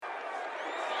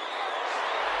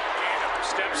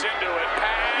Steps into it.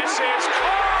 Pass is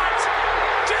caught.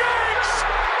 Diggs!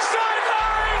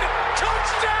 Sideline!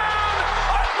 Touchdown!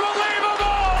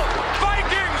 Unbelievable!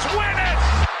 Vikings win it!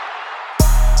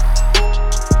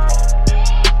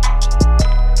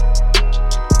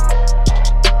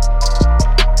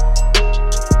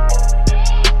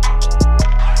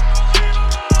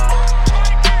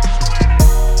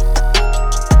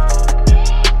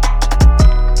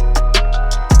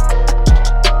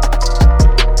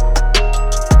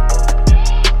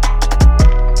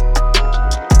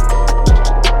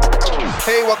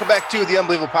 Welcome back to the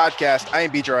Unbelievable Podcast. I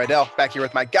am BJ Rydell, back here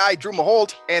with my guy, Drew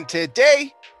Mahold. And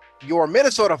today, your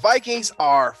Minnesota Vikings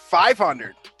are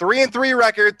 500, 3-3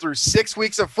 record through 6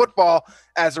 weeks of football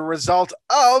as a result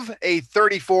of a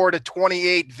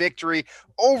 34-28 victory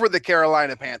over the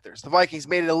Carolina Panthers. The Vikings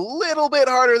made it a little bit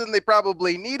harder than they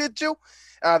probably needed to.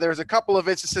 There's a couple of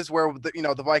instances where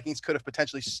the Vikings could have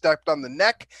potentially stepped on the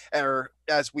neck, or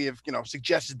as we have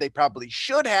suggested they probably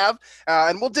should have.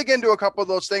 And we'll dig into a couple of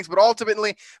those things. But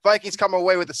ultimately, Vikings come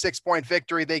away with a 6-point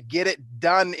victory. They get it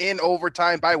done in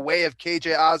overtime by way of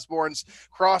KJ Osborne's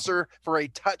crosser for a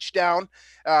touchdown.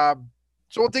 So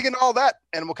we'll dig into all that,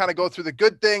 and we'll kind of go through the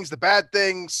good things, the bad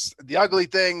things, the ugly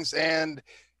things, and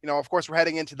of course, we're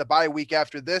heading into the bye week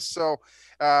after this. So.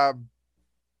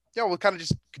 We'll kind of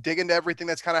just dig into everything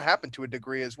that's kind of happened to a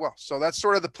degree as well. So that's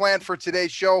sort of the plan for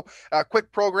today's show.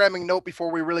 Quick programming note before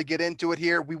we really get into it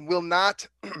here. We will not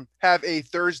have a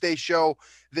Thursday show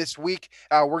this week.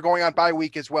 We're going on bye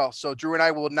week as well. So Drew and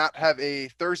I will not have a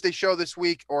Thursday show this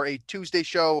week or a Tuesday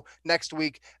show next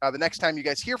week. The next time you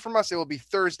guys hear from us, it will be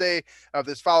Thursday of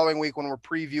this following week when we're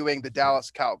previewing the Dallas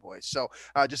Cowboys. So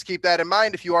just keep that in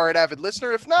mind if you are an avid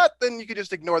listener. If not, then you can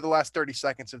just ignore the last 30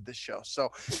 seconds of this show. So,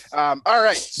 all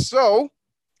right. So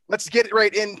let's get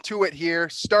right into it here,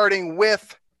 starting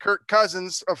with Kirk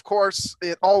Cousins. Of course,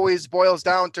 it always boils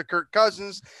down to Kirk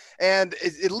Cousins. And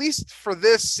at least for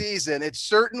this season, it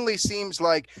certainly seems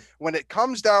like when it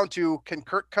comes down to can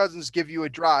Kirk Cousins give you a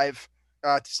drive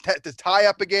to tie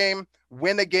up a game,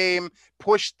 win a game,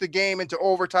 push the game into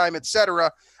overtime,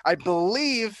 etc. I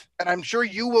believe, and I'm sure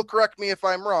you will correct me if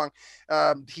I'm wrong,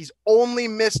 he's only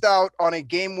missed out on a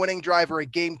game-winning drive or a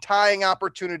game-tying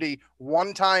opportunity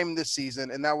one time this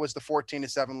season, and that was the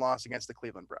 14-7 loss against the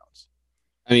Cleveland Browns.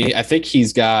 I mean, I think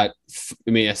he's got,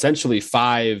 essentially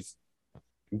 5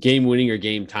 game-winning or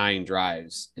game-tying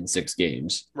drives in 6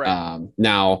 games. Right.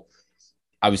 Now,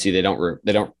 obviously, they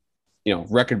don't.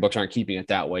 Record books aren't keeping it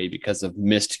that way because of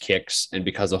missed kicks and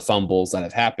because of fumbles that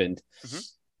have happened.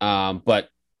 Mm-hmm. But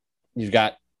you've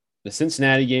got the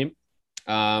Cincinnati game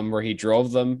where he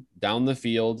drove them down the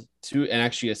field to and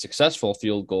actually a successful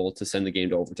field goal to send the game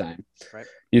to overtime. Right.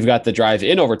 You've got the drive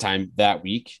in overtime that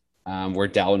week where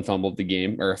Dalvin fumbled the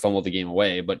game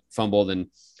away, but fumbled. And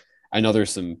I know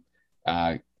there's some,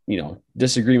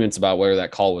 disagreements about whether that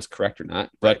call was correct or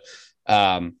not, but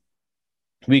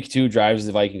week 2 drives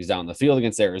the Vikings down the field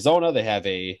against Arizona. They have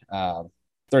a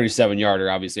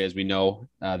 37-yarder, obviously, as we know,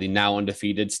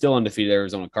 the still undefeated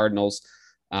Arizona Cardinals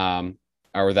are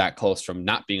that close from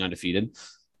not being undefeated.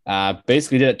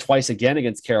 Basically did it twice again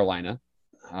against Carolina.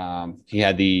 He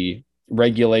had the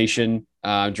regulation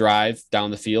drive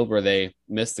down the field where they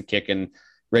missed the kick in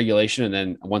regulation, and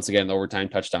then once again, the overtime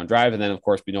touchdown drive. And then, of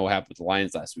course, we know what happened with the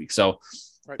Lions last week. So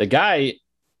The guy –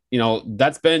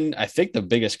 that's been, I think, the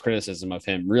biggest criticism of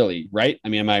him, really, right? I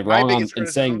mean, am I wrong in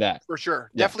saying that? For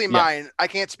sure. Yeah. Definitely mine. I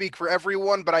can't speak for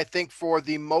everyone, but I think for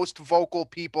the most vocal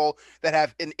people that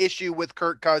have an issue with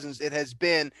Kirk Cousins, it has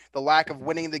been the lack of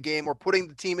winning the game or putting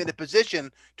the team in a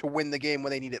position to win the game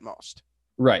when they need it most.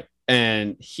 Right.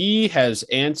 And he has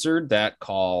answered that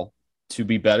call to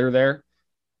be better there.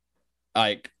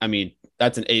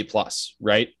 That's an A+,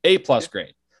 right? A+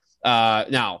 grade.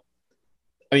 Now,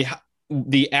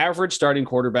 the average starting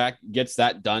quarterback gets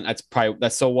that done.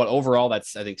 Overall,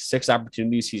 that's, I think, 6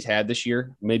 opportunities he's had this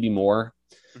year, maybe more,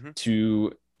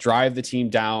 to drive the team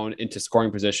down into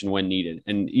scoring position when needed.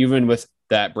 And even with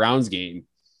that Browns game,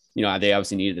 they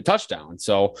obviously needed a touchdown.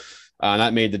 So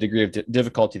that made the degree of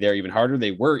difficulty there even harder.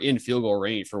 They were in field goal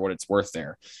range for what it's worth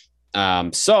there.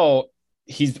 So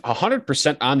he's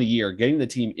 100% on the year, getting the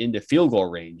team into field goal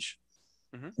range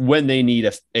when they need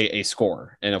a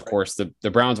score. And of course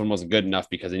the Browns one wasn't good enough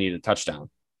because they needed a touchdown.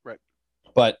 Right.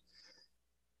 But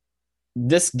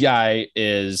this guy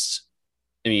is,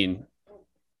 I'm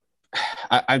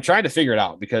trying to figure it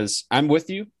out because I'm with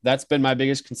you. That's been my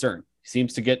biggest concern. He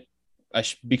seems to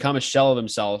become a shell of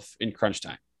himself in crunch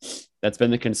time. That's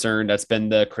been the concern. That's been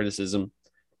the criticism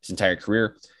his entire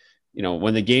career.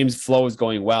 When the game's flow is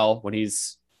going well, when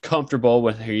he's comfortable,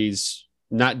 when he's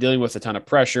not dealing with a ton of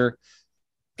pressure,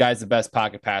 guy's the best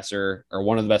pocket passer or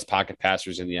one of the best pocket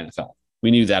passers in the NFL.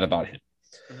 We knew that about him.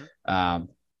 Mm-hmm.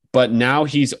 But now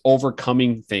he's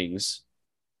overcoming things,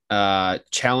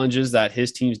 challenges that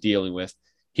his team's dealing with.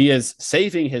 He is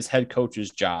saving his head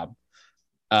coach's job,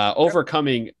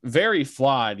 overcoming very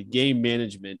flawed game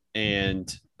management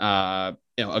and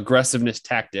aggressiveness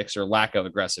tactics, or lack of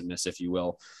aggressiveness, if you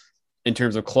will, in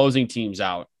terms of closing teams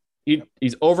out.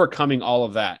 He's overcoming all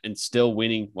of that and still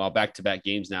winning back-to-back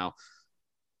games now,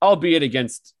 albeit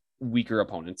against weaker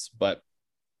opponents. But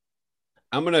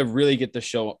I'm going to really get the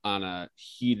show on a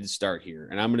heated start here.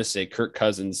 And I'm going to say Kirk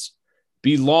Cousins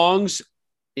belongs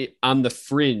on the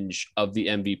fringe of the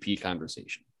MVP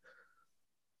conversation.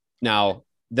 Now,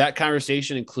 that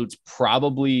conversation includes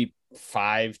probably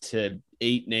 5 to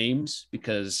 8 names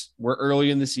because we're early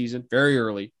in the season, very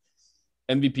early.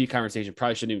 MVP conversation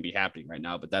probably shouldn't even be happening right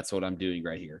now, but that's what I'm doing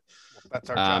right here. That's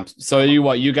our job. So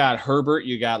you got Herbert,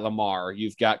 you got Lamar,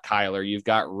 you've got Kyler, you've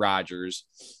got Rodgers,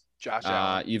 Josh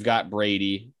Allen. You've got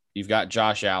Brady, you've got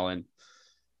Josh Allen.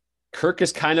 Kirk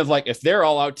is kind of like, if they're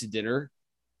all out to dinner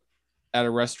at a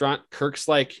restaurant, Kirk's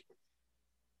like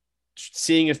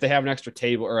seeing if they have an extra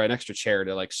table or an extra chair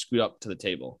to like scoot up to the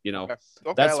table. Okay,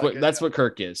 that's what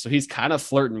Kirk is. So he's kind of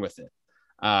flirting with it.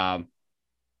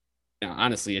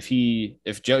 Honestly,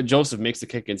 if Joseph makes the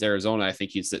kick against Arizona, I think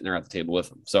he's sitting there at the table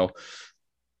with him. So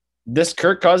this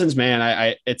Kirk Cousins,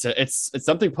 man, it's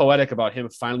something poetic about him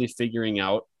finally figuring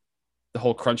out the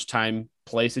whole crunch time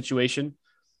play situation.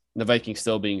 The Vikings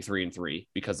still being 3-3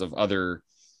 because of other,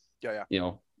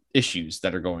 issues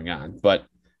that are going on. But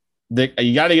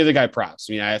you got to give the guy props.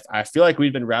 I mean, I feel like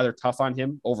we've been rather tough on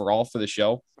him overall for the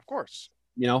show. Of course.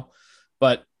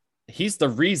 But he's the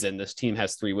reason this team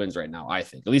has 3 wins right now, I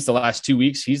think. At least the last 2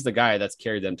 weeks, he's the guy that's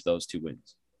carried them to those 2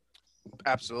 wins.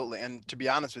 Absolutely. And to be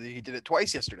honest with you, he did it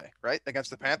twice yesterday, right? Against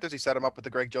the Panthers, he set him up with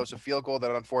the Greg Joseph field goal that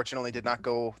unfortunately did not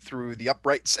go through the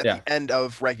uprights at the end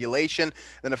of regulation.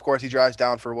 Then, of course, he drives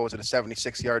down for, a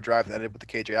 76-yard drive that ended with the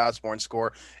KJ Osborne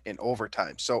score in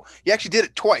overtime. So he actually did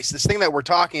it twice. This thing that we're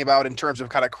talking about in terms of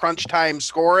kind of crunch time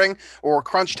scoring or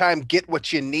crunch time get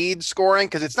what you need scoring,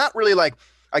 because it's not really like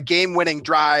a game-winning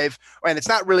drive, and it's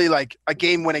not really like a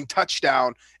game-winning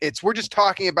touchdown. We're just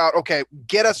talking about, okay,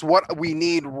 get us what we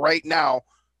need right now.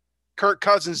 Kirk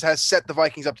Cousins has set the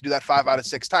Vikings up to do that 5 out of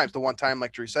 6 times. The one time,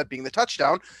 like Drew said, being the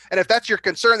touchdown. And if that's your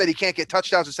concern that he can't get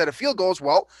touchdowns instead of field goals,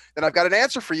 well, then I've got an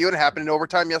answer for you. And it happened in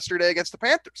overtime yesterday against the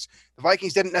Panthers. The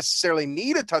Vikings didn't necessarily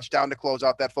need a touchdown to close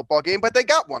out that football game, but they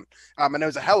got one. And it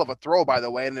was a hell of a throw, by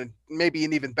the way, and then maybe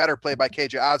an even better play by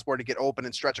KJ Osborne to get open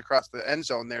and stretch across the end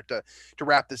zone there to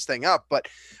wrap this thing up. But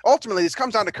ultimately, this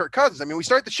comes down to Kirk Cousins. I mean, we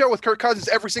start the show with Kirk Cousins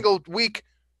every single week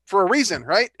for a reason,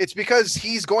 right? It's because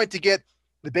he's going to get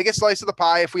the biggest slice of the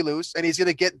pie if we lose, and he's going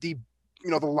to get the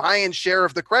lion's share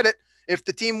of the credit if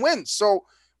the team wins. So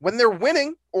when they're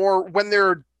winning or when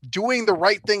they're doing the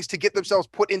right things to get themselves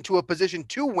put into a position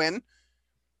to win,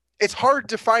 it's hard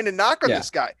to find a knock on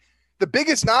this guy. The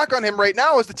biggest knock on him right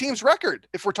now is the team's record.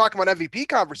 If we're talking about MVP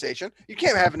conversation, you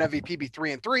can't have an MVP be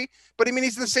 3-3, but I mean,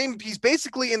 he's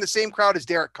basically in the same crowd as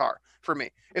Derek Carr for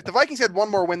me. If the Vikings had one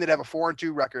more win, they'd have a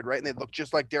 4-2 record, right? And they'd look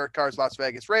just like Derek Carr's Las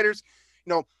Vegas Raiders.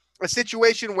 A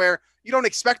situation where you don't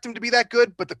expect him to be that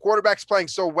good, but the quarterback's playing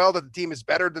so well that the team is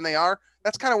better than they are.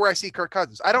 That's kind of where I see Kirk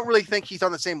Cousins. I don't really think he's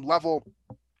on the same level.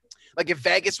 Like if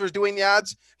Vegas was doing the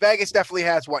odds, Vegas definitely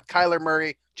has Kyler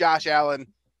Murray, Josh Allen,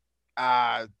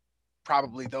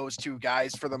 probably those 2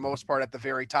 guys for the most part at the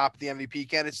very top of the MVP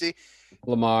candidacy.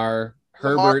 Herbert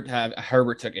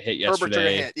took a hit yesterday. Herbert took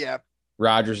a hit, yeah.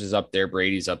 Rodgers is up there,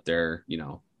 Brady's up there,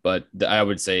 But I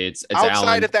would say it's outside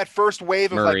Allen, of that first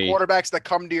wave Murray. Of quarterbacks that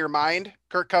come to your mind,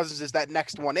 Kirk Cousins is that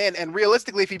next one in. And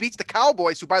realistically, if he beats the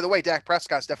Cowboys, who, by the way, Dak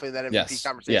Prescott's definitely in that MVP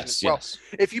conversation as well. Yes.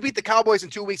 If you beat the Cowboys in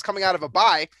 2 weeks coming out of a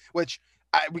bye, which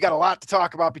we got a lot to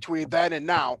talk about between then and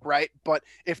now, right? But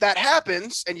if that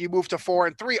happens and you move to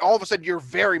 4-3, all of a sudden you're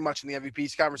very much in the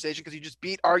MVP conversation because you just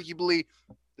beat arguably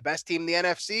the best team in the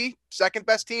NFC, second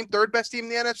best team, third best team in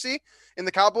the NFC in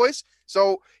the Cowboys.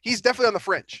 So he's definitely on the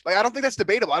fringe. Like, I don't think that's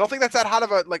debatable. I don't think that's that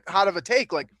hot of a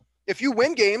take. Like, if you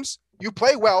win games, you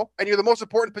play well, and you're the most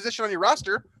important position on your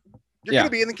roster, you're going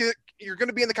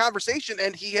to be in the conversation.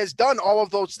 And he has done all of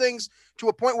those things to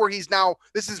a point where he's now,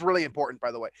 this is really important,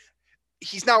 by the way.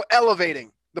 He's now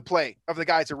elevating the play of the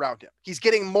guys around him. He's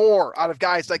getting more out of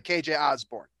guys like KJ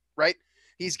Osborne, right?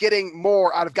 He's getting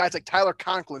more out of guys like Tyler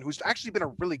Conklin, who's actually been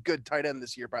a really good tight end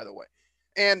this year, by the way.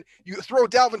 And you throw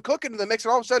Dalvin Cook into the mix,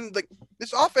 and all of a sudden, like,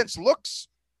 this offense looks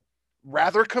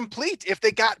rather complete if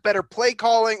they got better play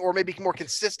calling or maybe more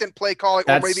consistent play calling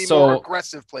or maybe more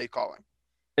aggressive play calling.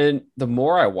 And the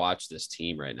more I watch this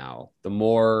team right now, the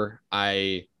more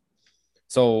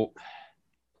so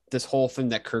this whole thing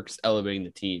that Kirk's elevating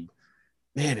the team,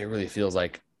 man, it really feels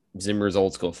like Zimmer's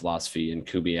old school philosophy and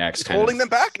Kubiak's kind holding of them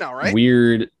back now, right?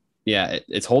 Weird. Yeah,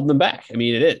 it's holding them back. I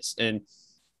mean, it is. And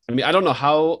I mean, I don't know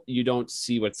how you don't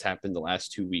see what's happened the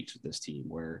last 2 weeks with this team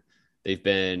where they've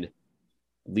been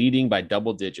leading by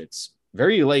double digits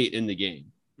very late in the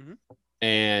game. Mm-hmm.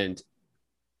 And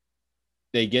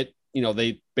they get,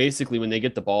 they basically, when they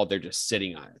get the ball, they're just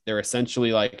sitting on it. They're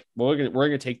essentially like, well, we're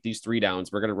going to take these 3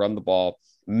 downs. We're going to run the ball,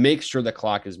 make sure the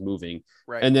clock is moving,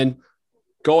 right, and then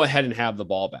go ahead and have the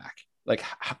ball back. Like,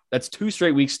 that's 2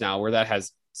 straight weeks now where that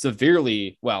has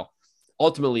severely,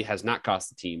 ultimately has not cost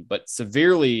the team, but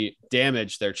severely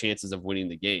damaged their chances of winning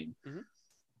the game. Mm-hmm.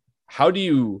 How do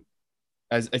you,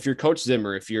 if you're Coach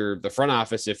Zimmer, if you're the front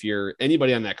office, if you're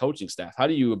anybody on that coaching staff, how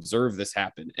do you observe this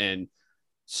happen and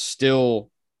still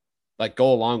like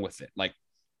go along with it? Like,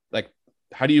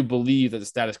 how do you believe that the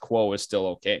status quo is still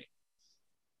okay?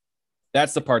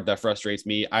 That's the part that frustrates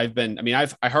me. I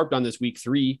harped on this week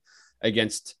 3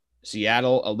 against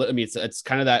Seattle. I mean, it's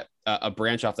kind of that a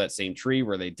branch off that same tree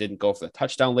where they didn't go for the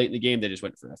touchdown late in the game. They just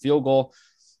went for a field goal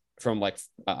from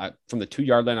the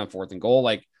 2-yard line on 4th and goal.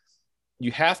 Like,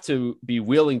 you have to be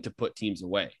willing to put teams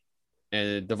away,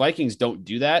 and the Vikings don't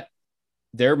do that.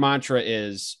 Their mantra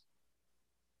is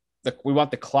we want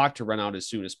the clock to run out as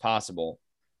soon as possible.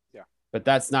 Yeah, but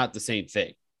that's not the same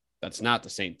thing. That's not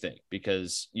the same thing,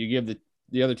 because you give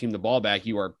the other team the ball back,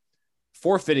 you are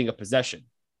forfeiting a possession.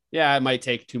 Yeah, it might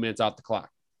take 2 minutes off the clock,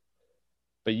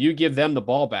 but you give them the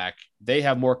ball back, they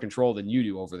have more control than you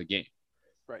do over the game.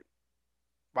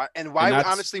 Right.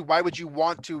 Honestly, why would you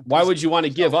want to? Why would you want to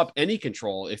give up any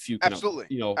control if you can?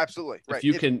 Absolutely. Absolutely. If right.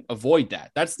 you can avoid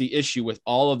that, that's the issue with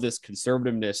all of this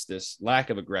conservativeness, this lack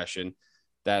of aggression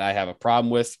that I have a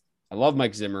problem with. I love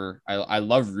Mike Zimmer. I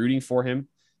love rooting for him.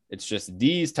 It's just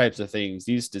these types of things,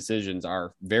 these decisions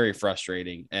are very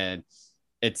frustrating, and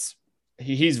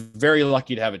he's very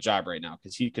lucky to have a job right now,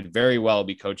 because he could very well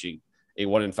be coaching a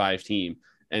 1-5 team,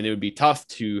 and it would be tough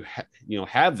to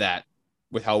have that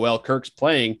with how well Kirk's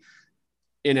playing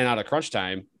in and out of crunch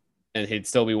time, and he'd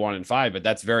still be 1-5. But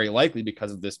that's very likely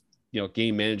because of this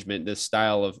game management, this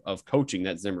style of coaching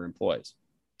that Zimmer employs.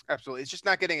 Absolutely, it's just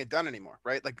not getting it done anymore,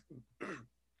 right? Like,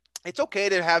 it's okay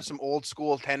to have some old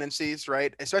school tendencies,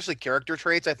 right? Especially character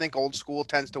traits. I think old school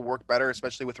tends to work better,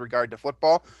 especially with regard to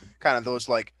football. Kind of those,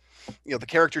 like, the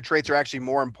character traits are actually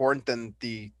more important than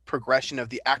the progression of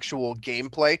the actual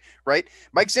gameplay, right?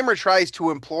 Mike Zimmer tries to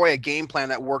employ a game plan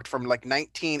that worked from like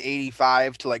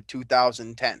 1985 to like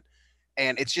 2010.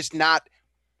 And it's just not,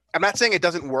 I'm not saying it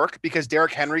doesn't work, because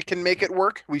Derrick Henry can make it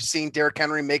work. We've seen Derrick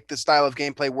Henry make the style of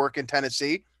gameplay work in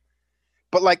Tennessee.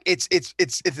 But like, it's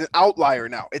an outlier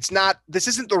now. This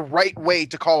isn't the right way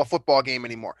to call a football game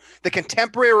anymore. The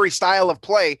contemporary style of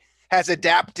play has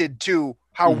adapted to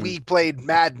how we played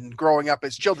Madden growing up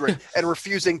as children and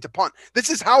refusing to punt. This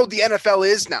is how the NFL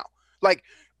is now. Like,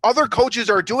 other coaches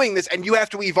are doing this, and you have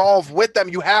to evolve with them.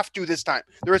 You have to this time.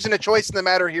 There isn't a choice in the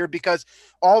matter here, because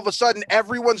all of a sudden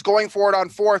everyone's going for it on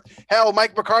 4th. Hell,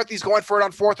 Mike McCarthy's going for it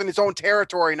on 4th in his own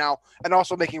territory now, and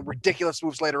also making ridiculous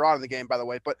moves later on in the game, by the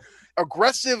way. But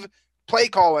aggressive play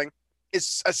calling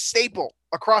is a staple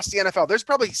across the NFL. There's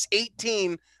probably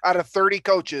 18 out of 30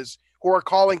 coaches who are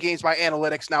calling games by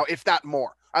analytics now, if not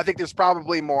more. I think there's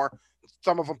probably more.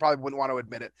 Some of them probably wouldn't want to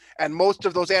admit it. And most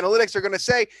of those analytics are going to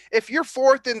say, if you're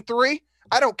 4th and 3,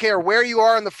 I don't care where you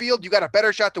are in the field, you got a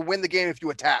better shot to win the game if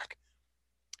you attack.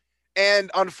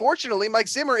 And unfortunately, Mike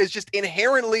Zimmer is just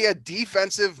inherently a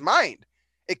defensive mind.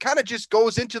 It kind of just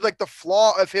goes into like the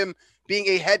flaw of him being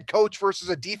a head coach versus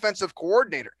a defensive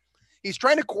coordinator. He's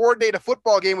trying to coordinate a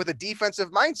football game with a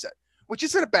defensive mindset, which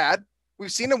isn't bad.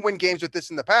 We've seen him win games with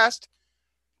this in the past.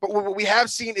 But what we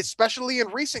have seen, especially in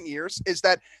recent years, is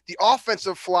that the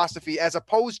offensive philosophy, as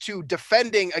opposed to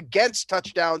defending against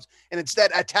touchdowns and instead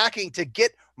attacking to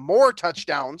get more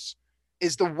touchdowns,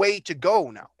 is the way to go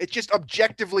now. It just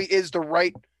objectively is the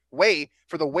right way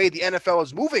for the way the NFL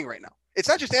is moving right now. It's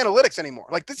not just analytics anymore.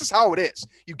 Like, this is how it is.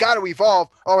 You got to evolve.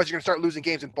 Otherwise, you're going to start losing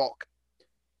games in bulk.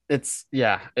 There's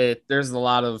a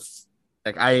lot of,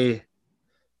 like,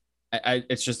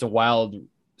 it's just a wild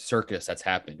circus that's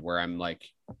happened where I'm like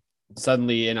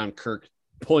suddenly in on Kirk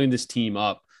pulling this team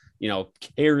up,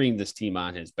 carrying this team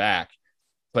on his back.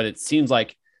 But it seems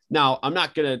like now I'm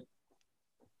not going to,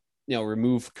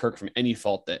 remove Kirk from any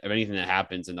fault of anything that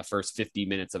happens in the first 50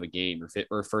 minutes of a game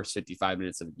or first 55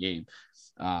 minutes of a game.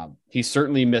 He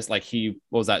certainly missed, like,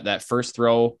 that first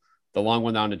throw, the long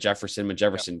one down to Jefferson when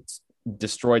Jefferson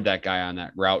destroyed that guy on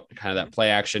that route, kind of that play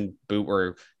action boot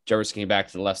where Jefferson came back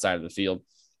to the left side of the field.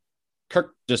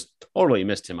 Kirk just totally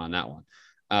missed him on that one.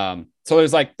 So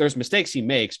there's mistakes he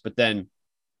makes, but then,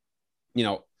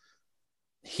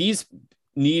 he's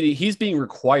being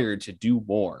required to do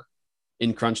more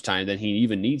in crunch time than he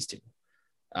even needs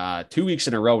to. 2 weeks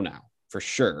in a row now, for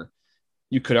sure.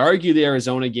 You could argue the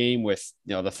Arizona game with,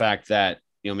 the fact that,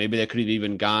 maybe they could have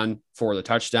even gone for the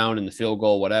touchdown and the field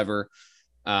goal, whatever.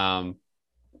 But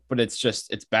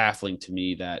it's baffling to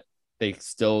me that they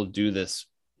still do this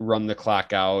run the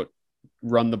clock out,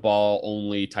 run the ball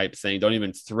only type thing. Don't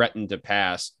even threaten to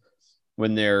pass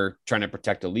when they're trying to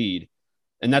protect a lead.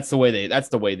 And that's the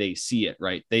way they see it,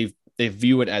 right? They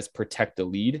view it as protect the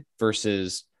lead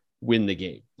versus win the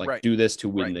game. Do this to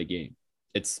win the game.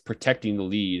 It's protecting the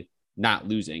lead, not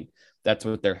losing. That's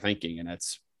what they're thinking. And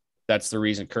that's the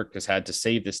reason Kirk has had to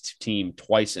save this team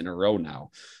twice in a row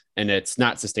now. And it's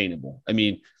not sustainable. I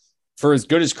mean, for as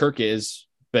good as Kirk has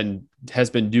been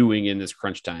doing in this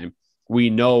crunch time, we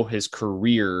know his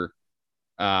career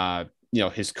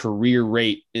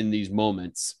rate in these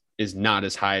moments is not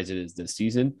as high as it is this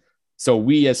season. So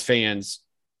we as fans,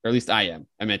 or at least I'm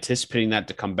anticipating that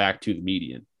to come back to the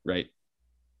median, right?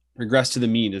 Regress to the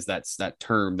mean is that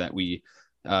term that we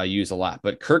use a lot,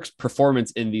 but Kirk's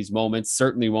performance in these moments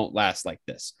certainly won't last like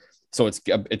this. So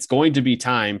it's going to be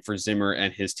time for Zimmer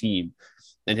and his team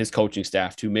and his coaching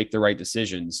staff to make the right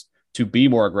decisions, to be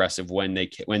more aggressive when they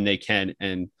can,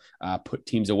 and put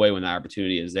teams away when the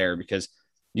opportunity is there, because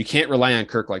you can't rely on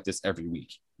Kirk like this every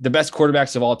week. The best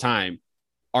quarterbacks of all time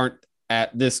aren't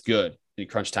at this good in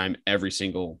crunch time every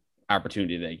single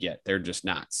opportunity they get. They're just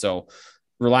not. So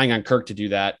relying on Kirk to do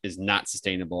that is not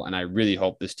sustainable. And I really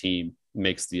hope this team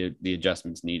makes the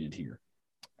adjustments needed here.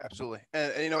 Absolutely.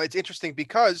 And it's interesting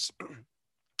because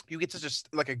you get such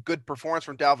a good performance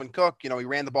from Dalvin Cook. He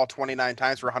ran the ball 29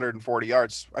 times for 140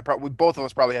 yards. Both of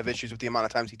us probably have issues with the amount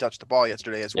of times he touched the ball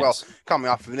yesterday as well, coming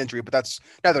off of an injury, but that's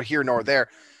neither here nor there.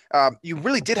 You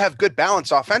really did have good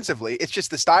balance offensively. It's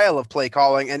just the style of play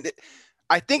calling. And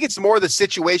I think it's more the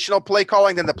situational play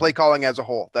calling than the play calling as a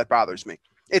whole that bothers me.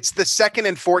 It's the 2nd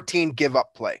and 14 give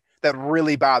up play that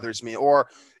really bothers me. Or,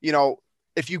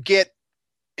 if you get,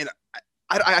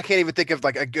 I can't even think of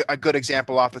a good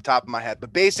example off the top of my head,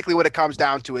 but basically what it comes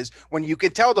down to is when you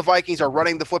can tell the Vikings are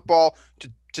running the football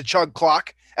to chug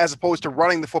clock as opposed to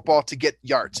running the football to get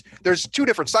yards. There's two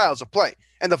different styles of play.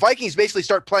 And the Vikings basically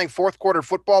start playing fourth quarter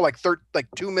football like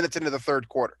 2 minutes into the third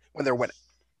quarter when they're winning.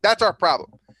 That's our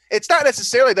problem. It's not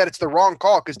necessarily that it's the wrong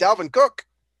call, because Dalvin Cook,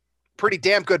 pretty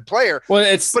damn good player. Well,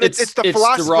 it's the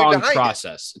philosophy behind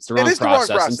process. It's the wrong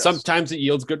process. And sometimes it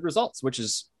yields good results, which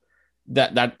is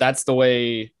that's the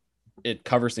way it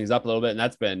covers things up a little bit. And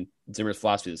that's been Zimmer's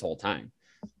philosophy this whole time.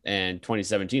 And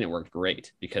 2017, it worked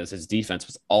great because his defense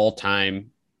was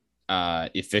all-time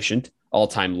efficient,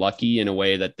 all-time lucky in a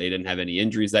way that they didn't have any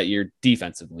injuries that year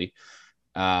defensively.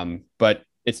 But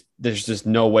there's just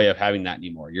no way of having that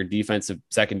anymore. Your defensive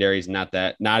secondary is not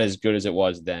as good as it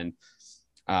was then.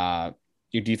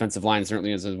 Your defensive line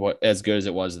certainly is as good as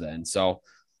it was then. So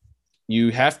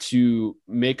you have to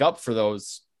make up for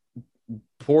those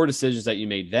poor decisions that you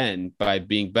made then by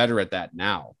being better at that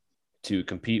now to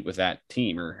compete with that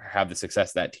team or have the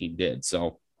success that team did.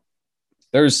 So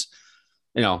there's,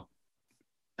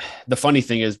 the funny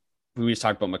thing is, we just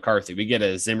talked about McCarthy. We get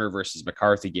a Zimmer versus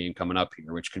McCarthy game coming up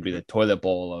here, which could be the toilet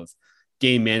bowl of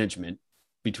game management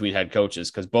between head coaches,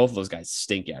 because both of those guys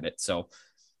stink at it. So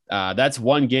that's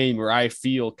one game where I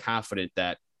feel confident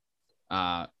that,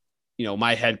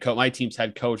 my team's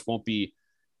head coach won't be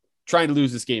trying to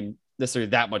lose this game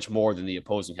necessarily that much more than the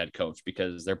opposing head coach,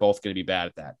 because they're both going to be bad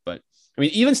at that. But I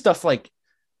mean, even stuff like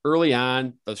early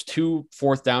on, those 2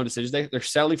 fourth down decisions, they're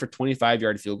settling for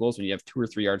 25-yard field goals when you have 2 or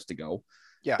 3 yards to go.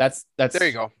 Yeah, that's there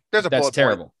you go. There's a bullet that's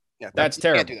terrible. Point. Yeah, that's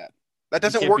terrible. Can't do that. That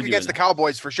doesn't work against the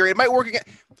Cowboys for sure. It might work against.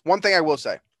 One thing I will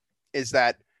say is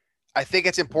that I think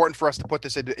it's important for us to put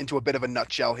this into a bit of a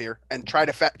nutshell here and try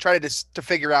to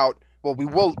figure out. Well,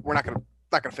 we're not going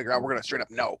to figure out. We're going to straight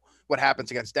up know what happens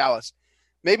against Dallas.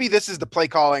 Maybe this is the play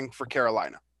calling for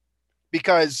Carolina,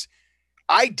 because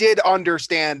I did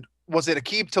understand. Was it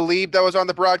Aqib Talib that was on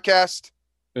the broadcast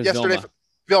yesterday?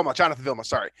 Jonathan Vilma,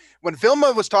 sorry. When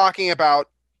Vilma was talking about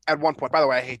at one point, by the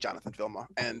way, I hate Jonathan Vilma,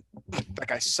 and that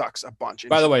guy sucks a bunch.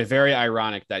 By the way, very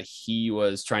ironic that he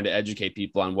was trying to educate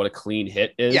people on what a clean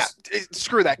hit is. Yeah,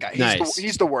 screw that guy.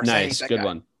 He's the worst. Nice, good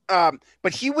one.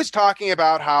 But he was talking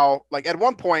about how, at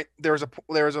one point there was a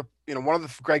one of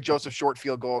the Greg Joseph short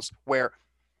field goals where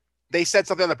they said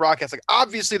something on the broadcast, like,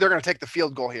 obviously they're going to take the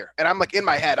field goal here. And I'm like, in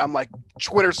my head, I'm like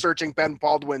Twitter searching Ben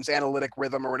Baldwin's analytic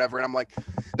rhythm or whatever. And I'm like,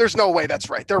 there's no way that's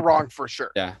right. They're wrong for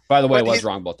sure. Yeah. By the way, But it was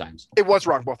wrong both times. It was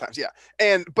wrong both times.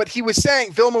 Yeah. But he was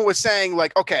saying, Vilma was saying,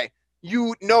 like, okay,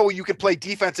 you know, you can play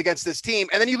defense against this team.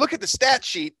 And then you look at the stat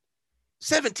sheet,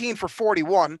 17 for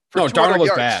 41. No, Darnold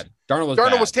was bad.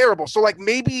 Darnold was terrible. So like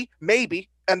maybe,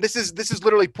 and this is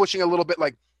literally pushing a little bit,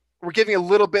 like we're giving a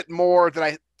little bit more than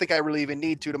I think I really even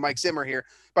need to Mike Zimmer here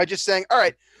by just saying, all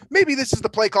right, maybe this is the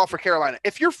play call for Carolina.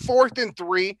 If you're 4th and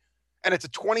 3 and it's a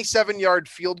 27-yard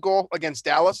field goal against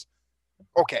Dallas,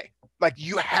 okay, like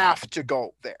you have to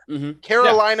go there. Mm-hmm.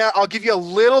 Carolina, I'll give you a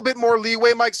little bit more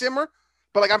leeway, Mike Zimmer,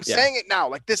 but like I'm saying it now,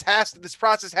 like this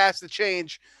process has to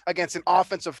change against an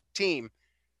offensive team.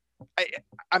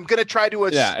 I'm gonna try to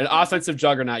an offensive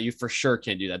juggernaut. You for sure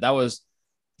can do that. That was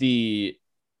the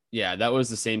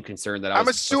same concern that I was. I'm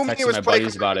assuming it was my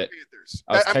buddies about it.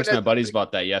 I was texting my buddies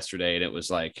about that yesterday, and it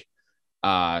was like,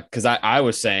 because I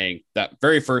was saying that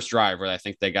very first drive where I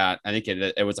think they got, I think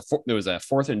it was a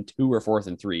 4th and 2 or 4th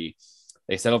and 3.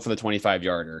 They settled for the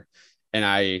 25-yarder, and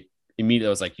I immediately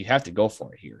was like, you have to go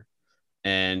for it here.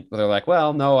 And they're like,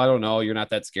 well, no, I don't know. You're not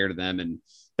that scared of them, and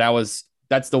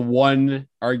that's the one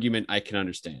argument I can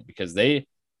understand because they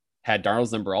had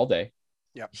Darnold's number all day.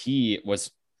 Yeah, he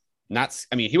was not.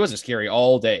 I mean, he wasn't scary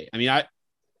all day. I mean, I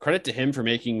credit to him for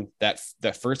making that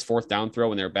first 4th down throw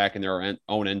when they were back in their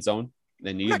own end zone.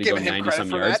 They needed to go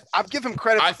 90-some yards. I'll give him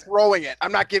credit for throwing it.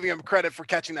 I'm not giving him credit for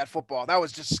catching that football. That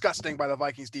was disgusting by the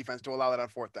Vikings defense to allow that on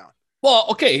 4th down. Well,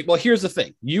 okay. Well, here's the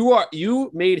thing.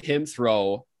 You made him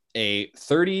throw a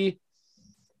 30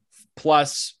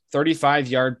 plus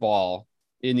 35-yard ball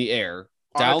in the air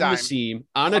down the seam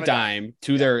on a dime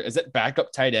to their, is it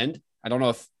backup tight end? I don't know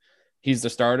if he's the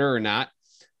starter or not,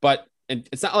 but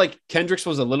it's not like Kendricks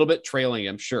was a little bit trailing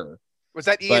him. Sure. Was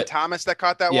that Ian Thomas that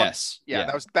caught that one? Yes. Yeah.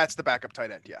 That's the backup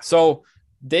tight end. Yeah. So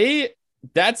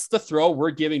that's the throw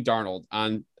we're giving Darnold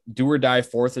on do or die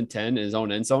 4th and 10 in his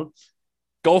own end zone.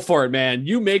 Go for it, man.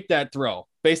 You make that throw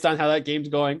based on how that game's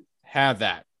going. Have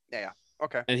that. Yeah.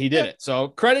 Okay. And he did it. So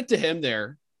credit to him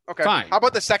there. Okay. Fine. How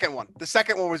about the second one? The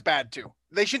second one was bad too.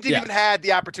 They shouldn't have even had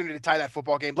the opportunity to tie that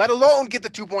football game, let alone get the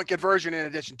 2-point conversion in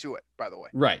addition to it, by the way.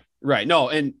 Right. No,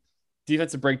 and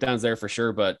defensive breakdowns there for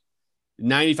sure, but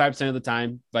 95% of the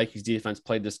time, Vikings defense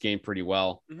played this game pretty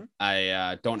well. Mm-hmm.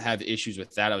 I don't have issues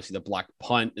with that. Obviously, the blocked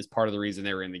punt is part of the reason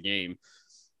they were in the game.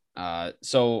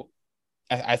 So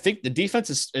I think the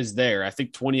defense is there. I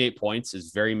think 28 points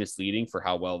is very misleading for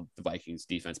how well the Vikings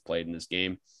defense played in this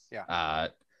game. Yeah.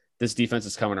 This defense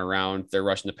is coming around. They're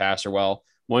rushing the passer well.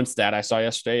 One stat I saw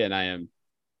yesterday, and I am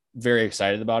very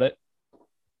excited about it.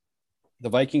 The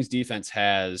Vikings defense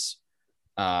has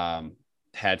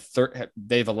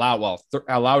they've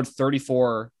allowed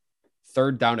 34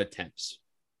 third down attempts.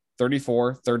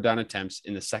 34 third down attempts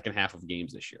in the second half of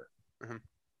games this year. Mm-hmm.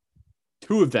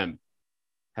 2 of them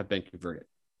have been converted.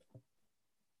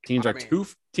 Teams are 2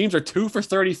 for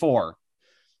 34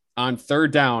 on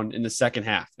third down in the second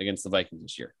half against the Vikings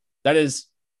this year. That is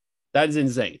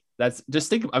insane. That's just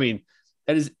think. I mean,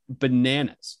 that is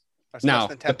bananas. That's now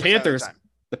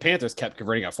the Panthers kept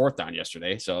converting on 4th down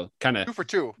yesterday, so kind of 2 for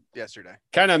 2 yesterday.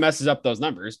 Kind of messes up those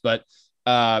numbers, but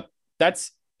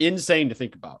that's insane to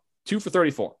think about. 2 for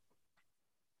 34.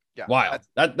 Yeah, wow.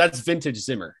 That's vintage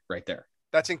Zimmer right there.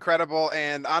 That's incredible,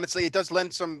 and honestly, it does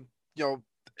lend some.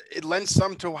 It lends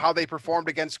some to how they performed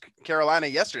against Carolina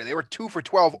yesterday. They were 2 for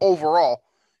 12 overall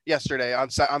yesterday on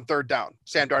third down.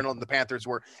 Sam Darnold and the Panthers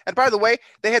were. And by the way,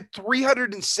 they had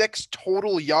 306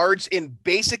 total yards in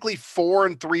basically 4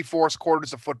 3/4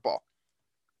 quarters of football.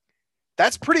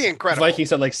 That's pretty incredible. The Vikings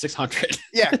had like 600.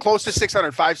 Yeah, close to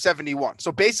 600, 571.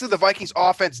 So basically the Vikings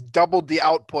offense doubled the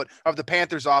output of the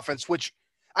Panthers offense, which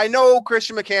I know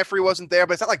Christian McCaffrey wasn't there,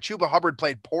 but it's not like Chuba Hubbard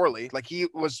played poorly. Like he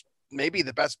was maybe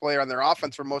the best player on their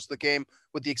offense for most of the game,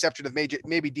 with the exception of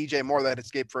maybe DJ Moore that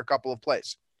escaped for a couple of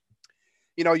plays.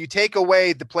 You take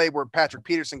away the play where Patrick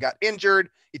Peterson got injured.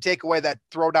 You take away that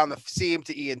throw down the seam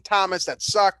to Ian Thomas. That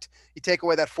sucked. You take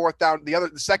away that 4th down,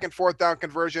 the second 4th down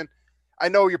conversion. I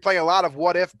know you're playing a lot of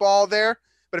what if ball there,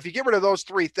 but if you get rid of those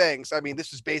 3 things, I mean,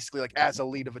 this is basically like as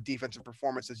elite of a defensive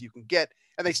performance as you can get.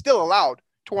 And they still allowed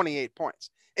 28 points.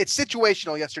 It's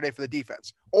situational yesterday for the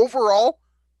defense. Overall,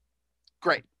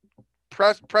 great.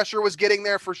 Pressure was getting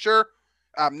there for sure.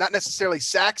 Not necessarily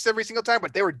sacks every single time,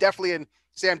 but they were definitely in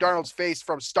Sam Darnold's face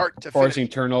from start to finish. Forcing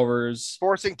turnovers.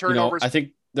 I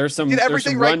think there's some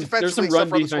run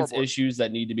defense issues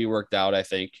that need to be worked out. I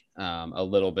think a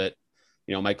little bit.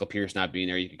 Michael Pierce not being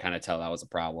there, you can kind of tell that was a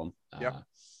problem. Yep.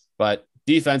 But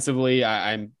defensively,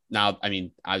 I'm now, I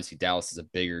mean, obviously Dallas is a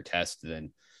bigger test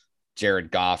than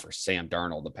Jared Goff or Sam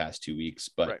Darnold the past 2 weeks,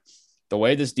 but the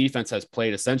way this defense has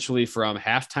played essentially from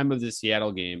halftime of the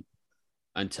Seattle game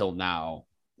until now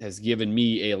has given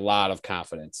me a lot of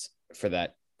confidence for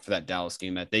that Dallas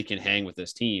game, that they can hang with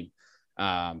this team.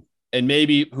 And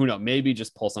maybe, who knows, maybe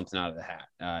just pull something out of the hat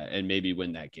and maybe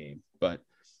win that game. But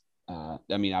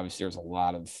I mean, obviously there's a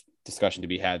lot of discussion to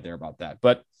be had there about that.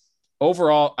 But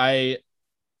overall, I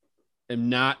am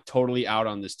not totally out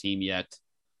on this team yet.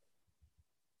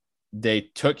 They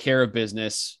took care of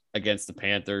business against the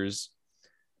Panthers,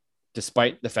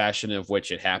 despite the fashion of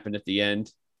which it happened at the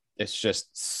end. It's just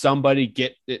somebody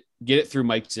get it through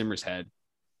Mike Zimmer's head.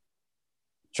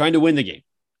 Trying to win the game.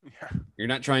 Yeah. You're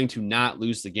not trying to not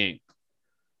lose the game.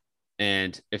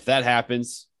 And if that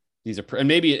happens, these are,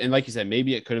 and like you said,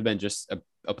 maybe it could have been just a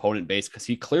opponent base, because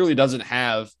he clearly doesn't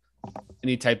have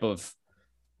any type of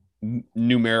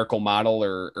numerical model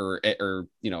or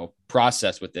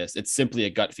process with this. It's simply a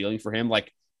gut feeling for him.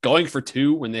 Like going for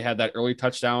 2 when they had that early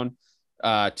touchdown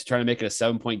to try to make it a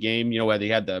 7-point game, where they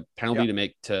had the penalty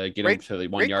to get him to the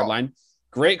 1 yard line.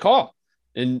 Great call.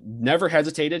 And never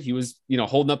hesitated. He was,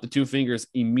 holding up the 2 fingers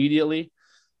immediately.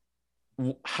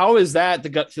 How is that the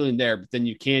gut feeling there? But then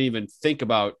you can't even think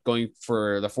about going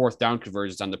for the 4th down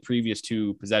conversions on the previous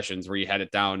 2 possessions where you had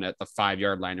it down at the 5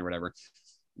 yard line or whatever.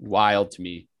 Wild to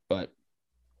me. But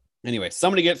anyway,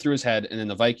 somebody get through his head. And then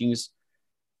the Vikings,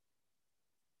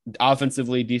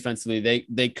 offensively, defensively,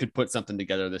 they could put something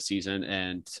together this season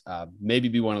and maybe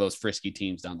be one of those frisky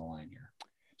teams down the line here.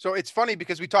 So it's funny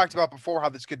because we talked about before how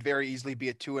this could very easily be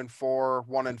a 2-4,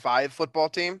 1-5 football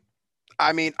team.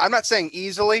 I mean, I'm not saying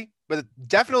easily, but it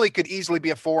definitely could easily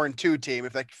be a 4-2 team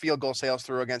if that field goal sails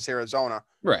through against Arizona.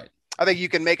 Right. I think you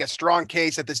can make a strong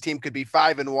case that this team could be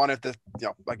 5-1 if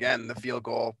the field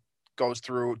goal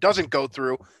doesn't go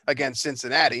through against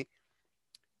Cincinnati.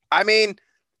 I mean,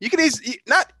 you can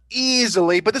not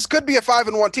easily, but this could be a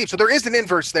 5-1 team. So there is an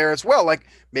inverse there as well. Like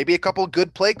maybe a couple of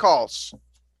good play calls.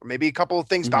 Or maybe a couple of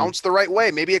things bounce the right way.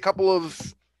 Maybe a couple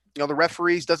of, the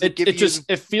referees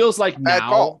it feels like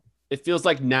now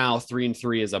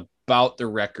 3-3 is about the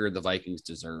record the Vikings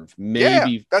deserve.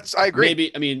 Maybe I agree.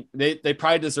 Maybe, I mean, they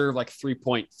probably deserve like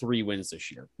 3.3 wins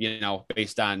this year,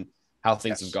 based on how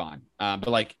things have gone. But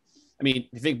like, I mean, if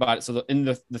you think about it, so in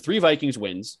the 3 Vikings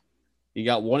wins, you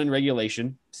got 1 in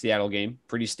regulation, Seattle game,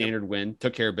 pretty standard win,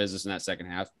 took care of business in that second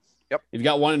half. Yep. You've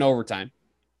got 1 in overtime.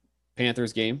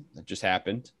 Panthers game that just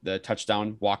happened, the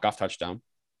touchdown, walk-off touchdown.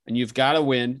 And you've got a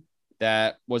win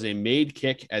that was a made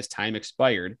kick as time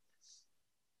expired.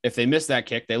 If they miss that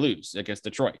kick, they lose against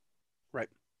Detroit. Right.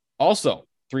 Also,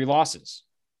 3 losses.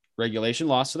 Regulation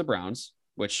loss to the Browns,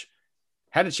 which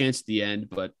had a chance at the end,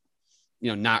 but,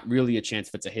 not really a chance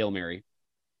if it's a Hail Mary.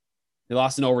 They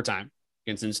lost in overtime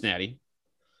against Cincinnati.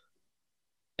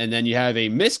 And then you have a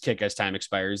missed kick as time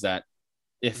expires that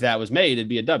if that was made, it'd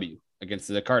be a W against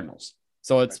the Cardinals.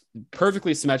 So it's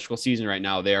perfectly symmetrical season right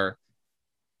now.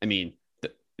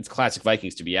 It's classic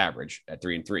Vikings to be average at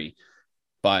 3-3,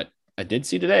 but I did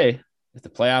see today, if the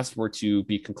playoffs were to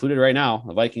be concluded right now,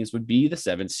 the Vikings would be the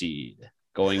 7th seed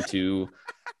going to,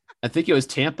 I think it was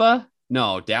Tampa.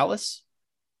 No, Dallas.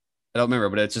 I don't remember,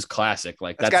 but it's just classic.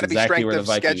 Like that's exactly where the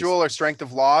Vikings schedule or strength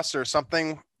of loss or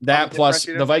something. That plus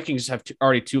the Vikings have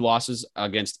already 2 losses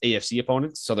against AFC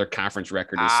opponents, so their conference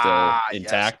record is still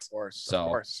intact. Yes, of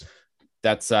course.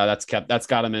 That's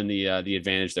got them in the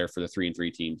advantage there for the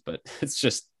 3-3 teams. But it's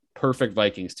just perfect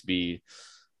Vikings to be,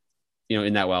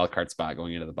 in that wild card spot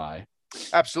going into the bye.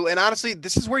 Absolutely, and honestly,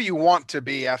 this is where you want to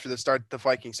be after the start the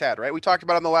Vikings had. Right, we talked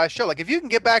about it on the last show. Like if you can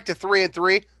get back to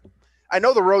 3-3, I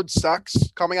know the road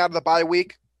sucks coming out of the bye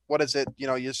week. What is it?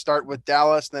 You start with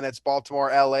Dallas, then it's Baltimore,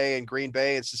 LA, and Green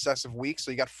Bay in successive weeks.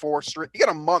 So you got 4 straight. You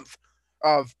got a month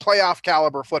of playoff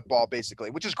caliber football,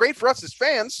 basically, which is great for us as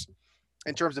fans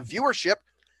in terms of viewership.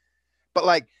 But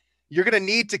like, you're going to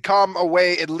need to come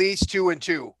away at least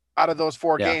 2-2 out of those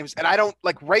 4 games. And I don't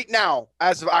right now,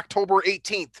 as of October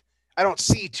 18th, I don't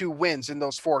see 2 wins in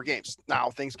those 4 games. Now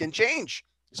things can change.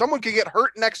 Someone could get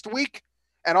hurt next week,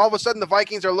 and all of a sudden the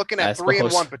Vikings are looking at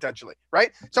 3-1 potentially,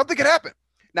 right? Something could happen.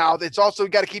 Now, it's also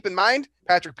got to keep in mind,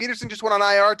 Patrick Peterson just went on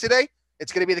IR today.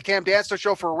 It's going to be the Cam Dantzler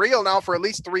show for real now for at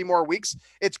least 3 more weeks.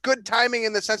 It's good timing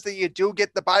in the sense that you do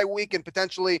get the bye week and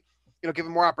potentially, give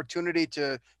him more opportunity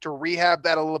to rehab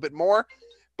that a little bit more.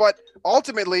 But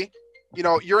ultimately,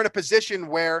 you're in a position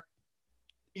where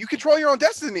you control your own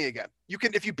destiny again. You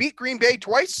can, if you beat Green Bay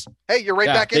twice, hey, you're right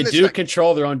back in this thing. They do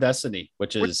control their own destiny,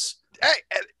 which is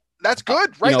that's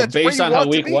good, right? That's based on how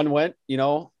week 1 went.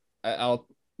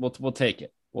 We'll take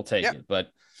it. We'll take it.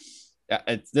 But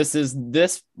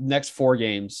This next 4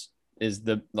 games is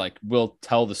will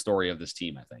tell the story of this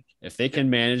team. I think if they can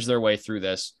manage their way through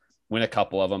this, win a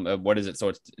couple of them. What is it? So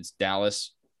it's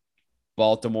Dallas,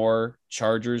 Baltimore,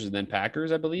 Chargers, and then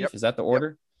Packers, I believe. Is that the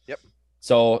order? Yep.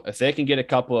 So if they can get a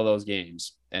couple of those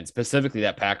games, and specifically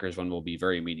that Packers one will be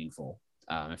very meaningful.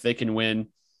 If they can win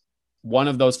one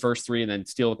of those first 3 and then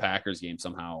steal the Packers game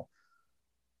somehow,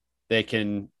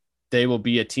 they will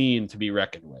be a team to be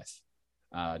reckoned with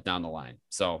down the line.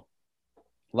 So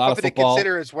a lot Something of football to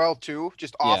consider as well, too,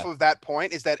 just off of that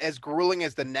point, is that as grueling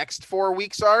as the next 4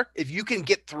 weeks are, if you can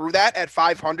get through that at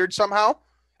 500 somehow,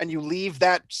 and you leave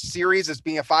that series as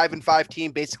being a 5-5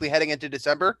 team basically heading into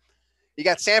December, you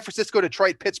got San Francisco,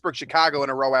 Detroit, Pittsburgh, Chicago in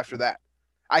a row after that.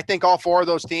 I think all 4 of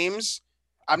those teams,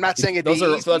 I'm not saying it'd be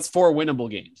easy. So that's 4 winnable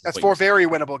games. That's 4 very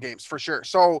winnable games for sure.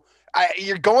 So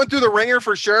you're going through the ringer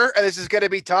for sure, and this is going to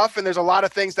be tough, and there's a lot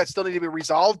of things that still need to be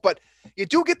resolved, but you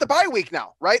do get the bye week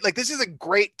now, right? Like, this is a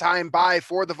great time bye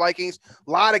for the Vikings.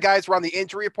 A lot of guys were on the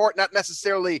injury report, not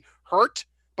necessarily hurt,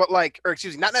 but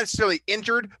not necessarily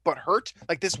injured, but hurt.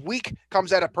 Like, this week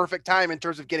comes at a perfect time in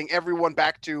terms of getting everyone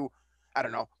back to, I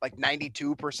don't know, like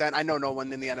 92%. I know no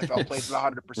one in the NFL plays with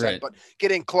 100%, right, but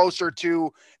getting closer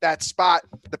to that spot.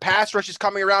 The pass rush is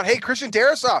coming around. Hey, Christian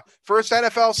Darrisaw, first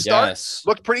NFL start,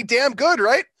 looked pretty damn good,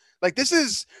 right? Like,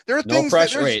 there are no things.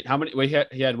 Pressure. Wait, how many?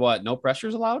 He had what? No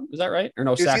pressures allowed? Is that right? Or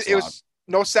no sacks allowed? It was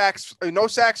no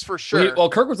sacks for sure.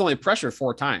 Well, Kirk was only pressured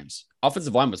 4 times.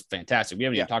 Offensive line was fantastic. We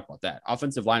haven't even talked about that.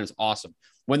 Offensive line was awesome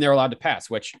when they're allowed to pass,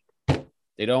 which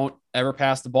they don't ever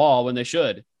pass the ball when they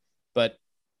should. But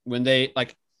when this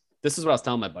is what I was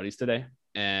telling my buddies today,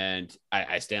 and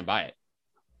I stand by it.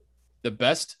 The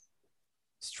best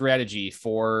strategy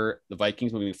for the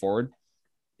Vikings moving forward,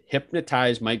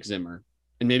 hypnotize Mike Zimmer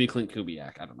and maybe Clint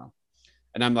Kubiak. I don't know.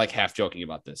 And I'm like half joking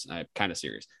about this, and I'm kind of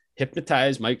serious.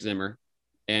 Hypnotize Mike Zimmer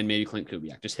and maybe Clint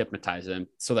Kubiak. Just hypnotize them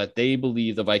so that they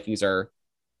believe the Vikings are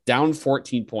down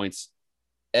 14 points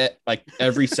at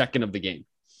every second of the game.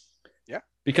 Yeah.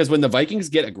 Because when the Vikings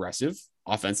get aggressive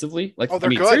offensively,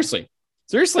 good.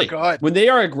 Seriously, when they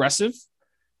are aggressive,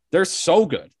 they're so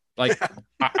good. Like,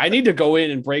 I need to go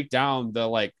in and break down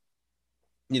the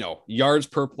yards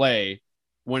per play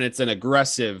when it's an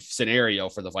aggressive scenario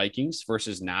for the Vikings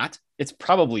versus not. It's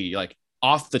probably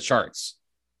off the charts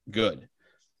good.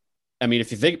 I mean,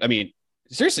 if you think,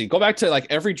 seriously, go back to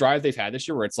every drive they've had this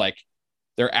year where it's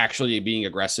they're actually being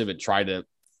aggressive and try to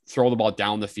throw the ball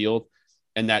down the field,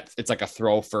 and that it's a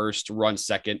throw first, run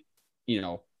second,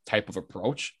 type of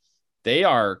approach. They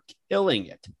are killing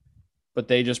it, but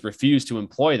they just refuse to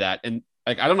employ that. And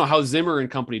I don't know how Zimmer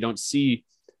and company don't see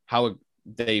how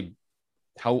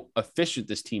efficient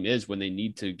this team is when they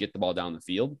need to get the ball down the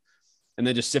field, and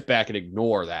then just sit back and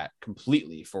ignore that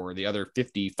completely for the other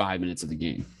 55 minutes of the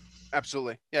game.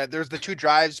 Absolutely. Yeah. There's the 2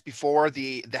 drives before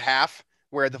the half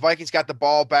where the Vikings got the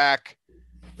ball back.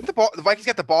 The Vikings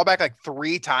got the ball back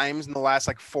 3 times in the last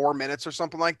 4 minutes or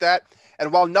something like that.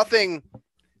 And while nothing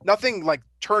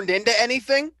turned into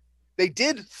anything, they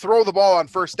did throw the ball on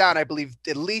first down, I believe,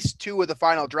 at least 2 of the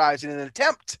final drives in an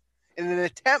attempt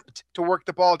to work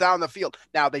the ball down the field.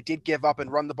 Now, they did give up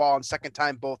and run the ball on second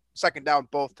down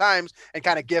both times and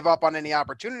kind of give up on any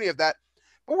opportunity of that.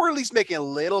 But we're at least making a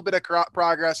little bit of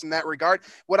progress in that regard.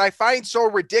 What I find so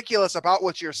ridiculous about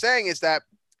what you're saying is that,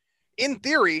 in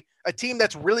theory, a team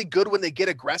that's really good when they get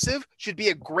aggressive should be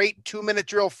a great 2-minute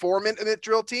drill, 4-minute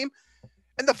drill team.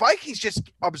 And the Vikings just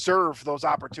observe those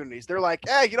opportunities. They're like,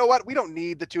 hey, you know what? We don't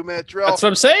need the 2-minute drill. That's what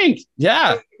I'm saying.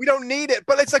 Yeah. We don't need it.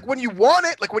 But it's when you want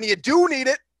it, when you do need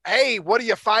it, hey, what are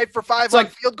you, 5 for 5 on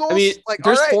field goals?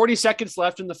 There's 40 seconds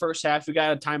left in the first half. We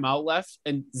got a timeout left.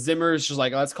 And Zimmer's just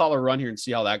let's call a run here and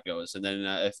see how that goes. And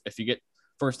then if you get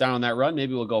first down on that run,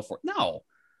 maybe we'll go for it. No.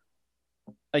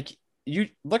 You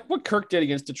look what Kirk did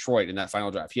against Detroit in that final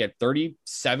drive. He had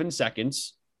 37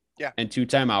 seconds and 2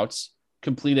 timeouts,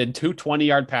 completed 2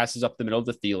 20-yard passes up the middle of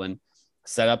the Thielen,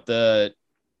 set up the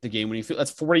game-winning field.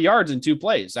 That's 40 yards in 2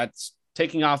 plays. That's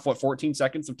taking off 14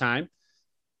 seconds of time.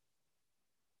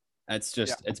 It's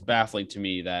just it's baffling to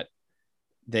me that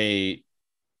they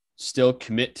still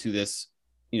commit to this,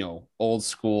 old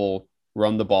school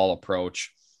run the ball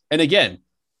approach. And again,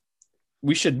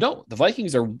 we should know the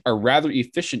Vikings are a rather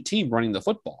efficient team running the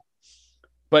football,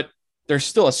 but there's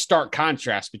still a stark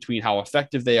contrast between how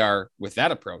effective they are with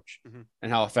that approach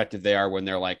and how effective they are when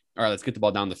they're all right, let's get the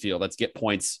ball down the field. Let's get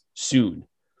points soon.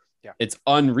 Yeah. It's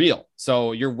unreal.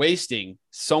 So you're wasting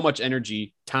so much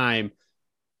energy, time,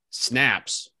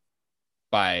 snaps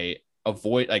by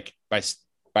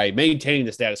maintaining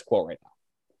the status quo right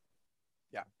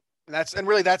now. Yeah. And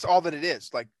really that's all that it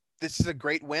is. This is a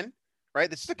great win. right?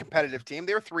 This is a competitive team.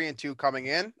 They were 3-2 coming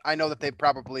in. I know that they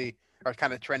probably are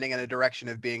kind of trending in a direction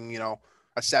of being, a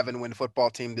 7-win football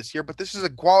team this year, but this is a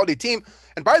quality team.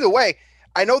 And by the way,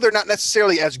 I know they're not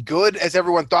necessarily as good as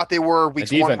everyone thought they were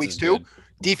weeks 1, weeks 2. Good.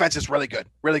 Defense is really good,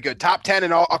 really good. Top 10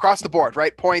 and all across the board,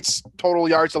 right? Points, total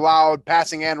yards allowed,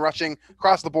 passing and rushing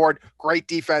across the board. Great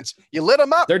defense. You lit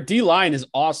them up. Their D line is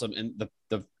awesome, and the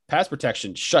pass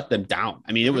protection shut them down.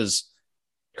 I mean, it was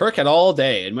Kirk had all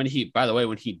day, and when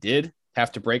he did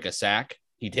have to break a sack,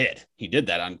 he did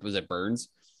that on, was it Burns?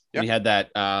 Yep. He had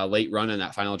that late run in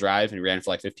that final drive, and he ran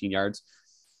for like 15 yards.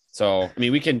 So I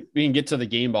mean, we can get to the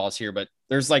game balls here, but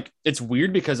there's it's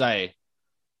weird because I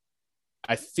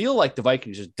feel like the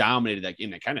Vikings just dominated that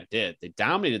game. They kind of did. They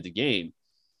dominated the game,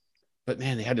 but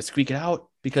man, they had to squeak it out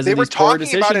because they of were these poor talking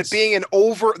decisions. about it being an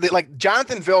over. Like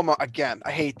Jonathan Vilma, again,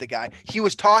 I hate the guy. He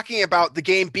was talking about the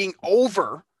game being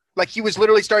over. Like he was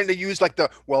literally starting to use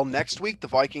next week the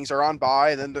Vikings are on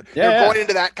bye, and then they're going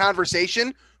into that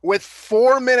conversation with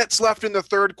 4 minutes left in the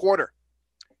third quarter.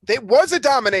 It was a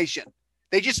domination.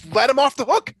 They just let him off the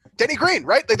hook. Denny Green,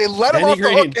 right? They let him off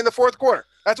the hook in the fourth quarter.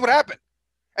 That's what happened.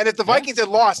 And if the Vikings had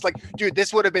lost, dude,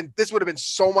 this would have been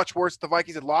so much worse if the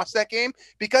Vikings had lost that game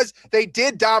because they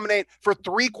did dominate for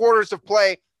 3 quarters of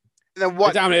play. And then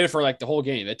what? They dominated for the whole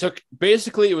game. It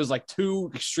was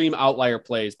 2 extreme outlier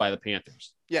plays by the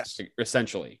Panthers. Yes.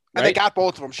 Essentially. And they got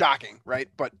both of them. Shocking, right?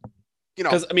 But,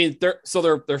 because I mean,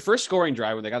 their first scoring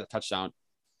drive when they got the touchdown,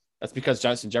 that's because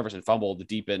Justin Jefferson fumbled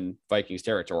deep in Vikings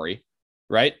territory,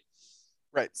 right?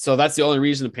 Right. So that's the only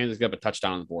reason the Panthers got a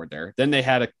touchdown on the board there. Then they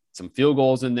had some field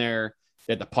goals in there.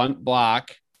 They had the punt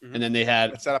block, and then they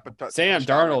had Sam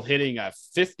Darnold hitting a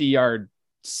 50-yard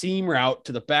seam route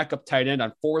to the backup tight end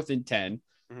on 4th and 10.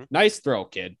 Mm-hmm. Nice throw,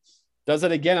 kid. Does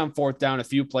it again on 4th down a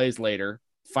few plays later,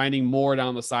 finding Moore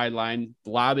down the sideline,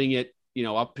 lobbing it,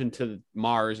 up into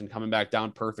Mars and coming back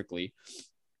down perfectly.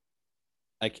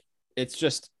 It's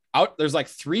just out. There's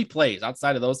 3 plays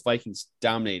outside of those. Vikings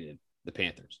dominated the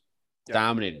Panthers.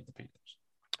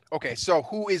 Okay, so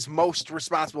who is most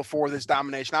responsible for this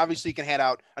domination? Obviously, you can hand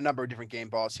out a number of different game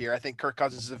balls here. I think Kirk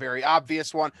Cousins is a very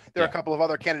obvious one. There are a couple of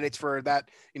other candidates for that,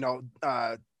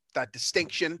 that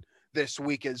distinction this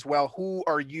week as well. Who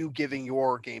are you giving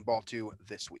your game ball to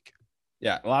this week?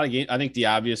 Yeah, a lot of games. I think the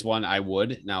obvious one I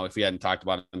would, now if we hadn't talked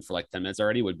about him for 10 minutes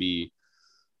already, would be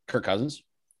Kirk Cousins.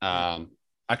 I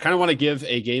kind of want to give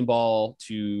a game ball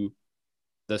to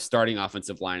the starting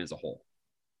offensive line as a whole.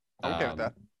 Okay with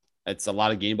that. It's a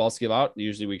lot of game balls to give out.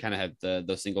 Usually we kind of have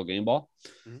the single game ball.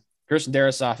 Mm-hmm. Christian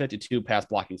Darrisaw, 52 pass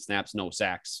blocking snaps, no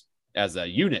sacks. As a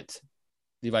unit,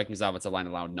 the Vikings offensive line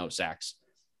allowed no sacks.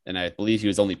 And I believe he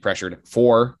was only pressured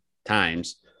 4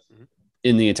 times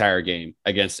in the entire game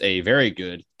against a very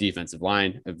good defensive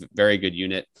line, a very good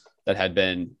unit that had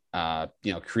been,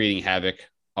 creating havoc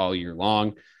all year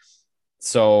long.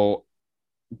 So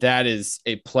that is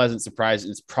a pleasant surprise.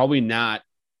 It's probably not,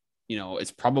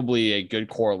 it's probably a good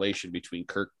correlation between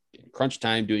Kirk in crunch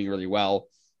time doing really well,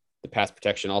 the pass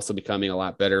protection also becoming a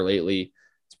lot better lately.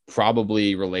 It's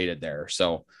probably related there.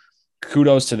 So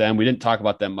kudos to them. We didn't talk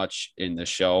about them much in the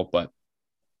show, but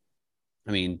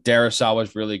I mean, Darrisaw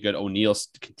was really good. O'Neal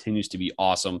continues to be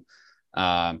awesome.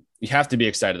 You have to be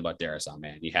excited about Darrisaw,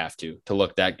 man. You have to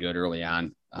look that good early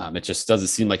on. It just doesn't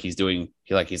seem like he's giving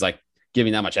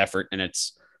that much effort, and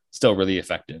it's still really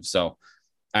effective. So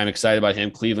I'm excited about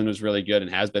him. Cleveland was really good and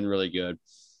has been really good.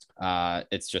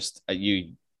 It's just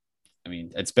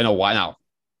it's been a while now,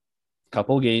 a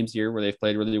couple of games here where they've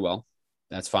played really well.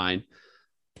 That's fine.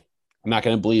 I'm not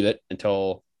going to believe it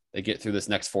until they get through this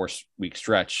next 4-week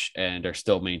stretch and are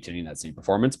still maintaining that same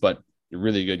performance, but a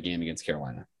really good game against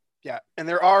Carolina. Yeah. And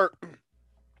there are,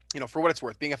 for what it's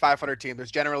worth, being a 500 team,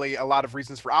 there's generally a lot of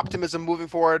reasons for optimism moving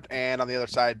forward. And on the other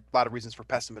side, a lot of reasons for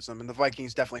pessimism. And the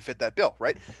Vikings definitely fit that bill,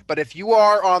 right? But if you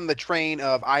are on the train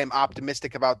of, I am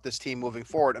optimistic about this team moving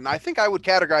forward, and I think I would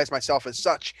categorize myself as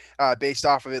such, based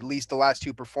off of at least the last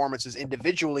 2 performances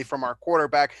individually from our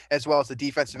quarterback, as well as the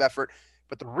defensive effort.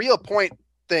 But the real point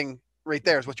thing right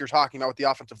there is what you're talking about with the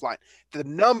offensive line. The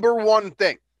number one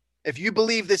thing, if you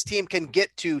believe this team can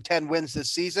get to 10 wins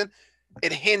this season,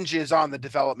 it hinges on the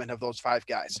development of those 5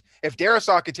 guys. If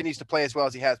Darrisaw continues to play as well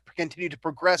as he has, continue to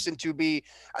progress into he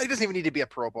doesn't even need to be a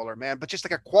Pro Bowler, man, but just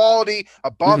a quality,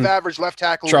 above average left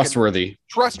tackle. Trustworthy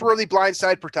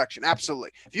blindside protection.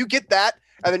 Absolutely. If you get that,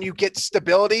 and then you get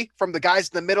stability from the guys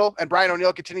in the middle, and Brian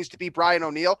O'Neill continues to be Brian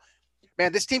O'Neill,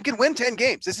 man, this team can win 10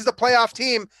 games. This is a playoff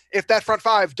team if that front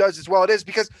 5 does as well it is,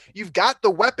 because you've got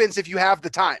the weapons if you have the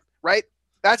time, right?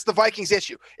 That's the Vikings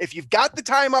issue. If you've got the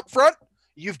time up front,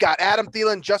 You've got Adam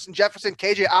Thielen, Justin Jefferson,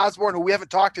 KJ Osborne, who we haven't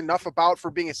talked enough about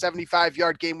for being a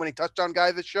 75-yard game-winning touchdown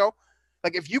guy this show.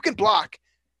 Like, if you can block,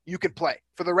 you can play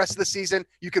for the rest of the season.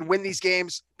 You can win these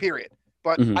games, period.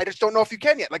 But I just don't know if you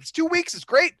can yet. Like, it's 2 weeks. It's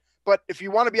great. But if you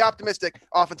want to be optimistic,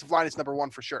 offensive line is number one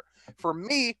for sure. For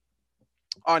me,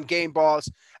 on Game Balls,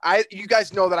 you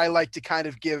guys know that I like to kind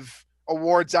of give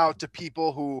awards out to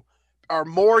people who are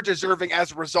more deserving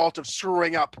as a result of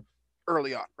screwing up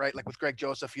early on, right? Like with Greg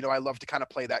Joseph, I love to kind of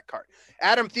play that card.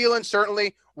 Adam Thielen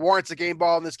certainly warrants a game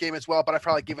ball in this game as well, but I've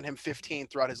probably given him 15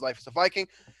 throughout his life as a Viking.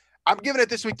 I'm giving it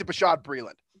this week to Bashaud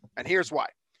Breeland, and here's why.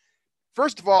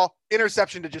 First of all,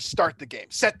 interception to just start the game.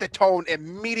 Set the tone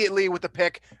immediately with the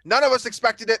pick. None of us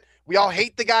expected it. We all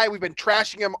hate the guy. We've been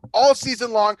trashing him all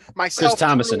season long. Myself, Chris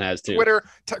Thomason has too. Twitter.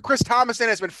 Chris Thomason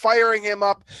has been firing him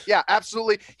up. Yeah,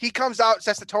 absolutely. He comes out,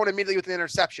 sets the tone immediately with an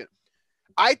interception.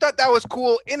 I thought that was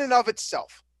cool in and of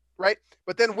itself, right?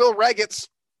 But then Will Regetz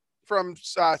from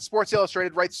Sports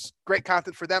Illustrated writes great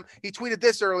content for them. He tweeted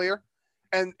this earlier,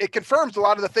 and it confirms a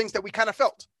lot of the things that we kind of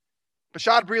felt.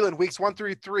 Bashaud Breeland, weeks 1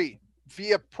 through 3,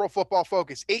 via Pro Football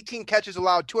Focus, 18 catches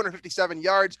allowed, 257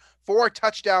 yards, 4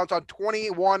 touchdowns on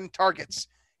 21 targets.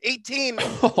 18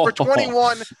 for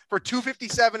 21 for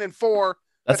 257 and 4.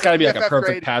 That's got to be like a perfect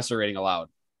grade. passer rating allowed.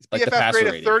 Like PFF the passer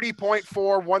grade of 30.4,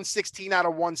 116 out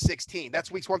of 116. That's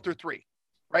weeks 1 through 3,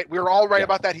 right? We were all right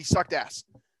about that. He sucked ass.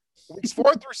 Weeks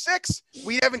 4 through 6,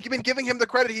 we haven't been giving him the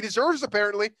credit he deserves,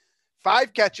 apparently.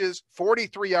 5 catches,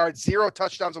 43 yards, 0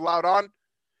 touchdowns allowed on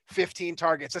 15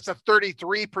 targets. That's a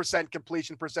 33%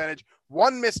 completion percentage.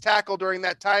 1 missed tackle during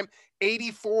that time.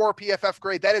 84 PFF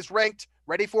grade. That is ranked,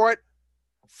 ready for it,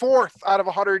 4th out of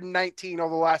 119 over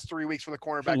the last 3 weeks for the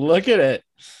cornerback. Look at it.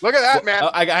 Look at that, man.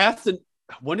 I have to.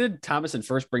 When did Thomason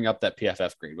first bring up that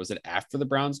PFF grade? Was it after the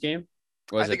Browns game?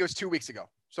 I think it was 2 weeks ago.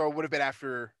 So it would have been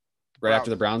after. After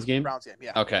the Browns game? Browns game,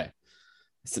 yeah. Okay.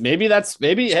 So maybe,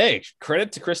 hey,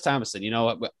 credit to Chris Thomason.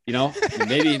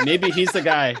 Maybe he's the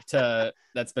guy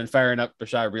that's been firing up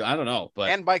Bashaud Breeland. I don't know, but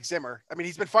and Mike Zimmer. I mean,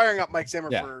 he's been firing up Mike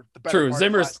Zimmer for the better true. part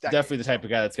Zimmer's of the last definitely the type of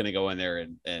guy that's going to go in there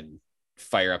and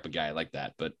fire up a guy like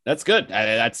that. But that's good.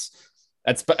 That's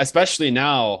especially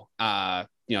now.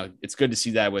 It's good to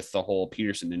see that with the whole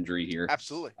Peterson injury here.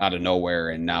 Absolutely. Out of nowhere,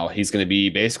 and now he's going to be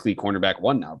basically cornerback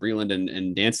 1 now. Breeland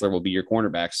and Dantzler will be your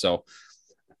cornerbacks. So.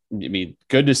 I mean,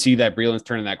 good to see that Breeland's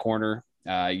turning that corner.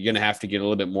 You're going to have to get a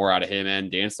little bit more out of him and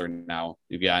Dantzler now.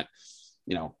 You got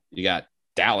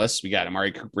Dallas. We got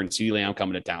Amari Cooper and CeeDee Lamb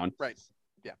coming to town. Right.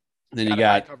 Yeah. And then you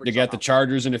got the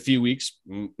Chargers in a few weeks.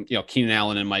 Keenan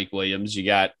Allen and Mike Williams. You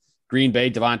got Green Bay,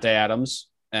 Devontae Adams.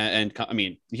 And I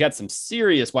mean, you had some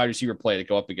serious wide receiver play to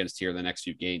go up against here in the next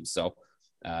few games. So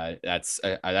that's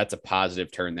a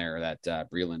positive turn there that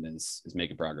Breeland is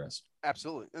making progress.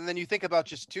 Absolutely. And then you think about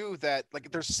just too that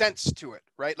like there's sense to it,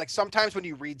 right? Like sometimes when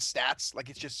you read stats, like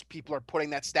it's just people are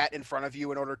putting that stat in front of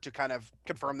you in order to kind of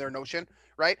confirm their notion,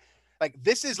 right? Like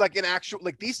this is like an actual,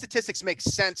 like these statistics make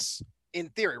sense in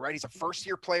theory, right? He's a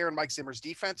first-year player in Mike Zimmer's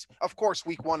defense. Of course,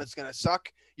 week 1 is going to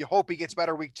suck. You hope he gets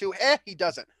better week 2. He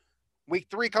doesn't. Week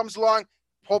 3 comes along,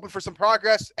 hoping for some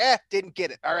progress. Didn't get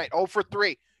it. All right, 0 for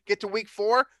 3. Get to week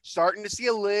 4, starting to see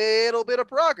a little bit of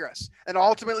progress. And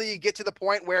ultimately you get to the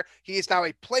point where he is now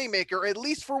a playmaker, at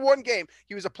least for 1 game.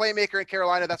 He was a playmaker in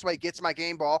Carolina. That's why he gets my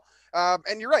game ball.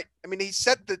 And you're right. I mean, he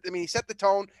set the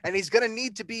tone, and he's going to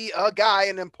need to be a guy,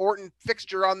 an important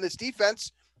fixture on this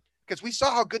defense, because we saw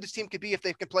how good this team could be if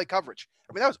they can play coverage.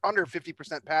 I mean, that was under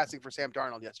 50% passing for Sam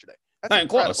Darnold yesterday. That's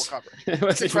incredible coverage. It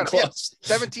was incredible. Close.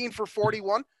 17 for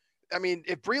 41. I mean,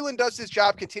 if Breeland does his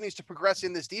job, continues to progress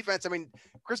in this defense, I mean,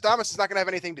 Chris Thomas is not going to have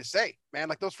anything to say, man.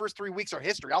 Like those first 3 weeks are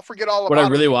history. I'll forget all about what I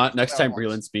really want next time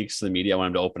Breeland speaks to the media. I want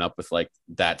him to open up with like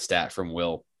that stat from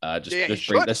Will.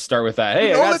 Let's start with that.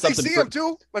 Hey, I got something. They see him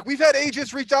too. Like we've had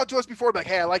agents reach out to us before, like,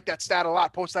 hey, I like that stat a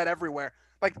lot. Post that everywhere.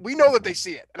 Like we know that they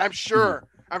see it, and I'm sure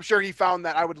he found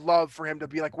that. I would love for him to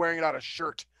be like wearing it on a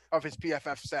shirt of his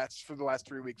PFF stats for the last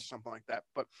 3 weeks or something like that.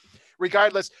 But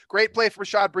regardless, great play for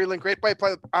Bashaud Breeland. Great play,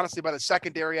 honestly, by the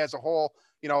secondary as a whole.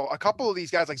 A couple of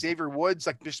these guys like Xavier Woods,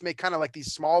 like just make kind of like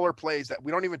these smaller plays that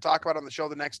we don't even talk about on the show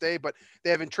the next day, but they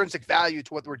have intrinsic value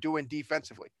to what we're doing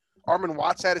defensively. Armon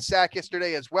Watts had a sack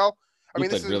yesterday as well. I mean,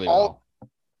 this is really all,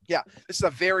 this is a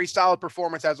very solid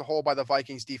performance as a whole by the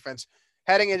Vikings defense.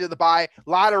 Heading into the bye, a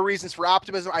lot of reasons for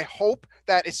optimism. I hope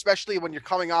that especially when you're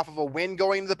coming off of a win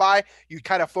going into the bye, you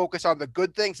kind of focus on the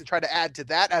good things and try to add to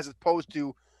that as opposed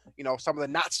to, some of the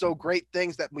not so great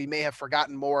things that we may have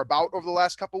forgotten more about over the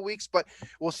last couple of weeks, but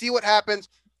we'll see what happens.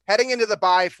 Heading into the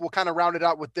bye, we'll kind of round it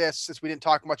out with this since we didn't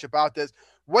talk much about this.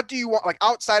 What do you want, like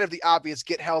outside of the obvious,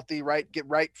 get healthy, right? Get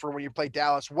right for when you play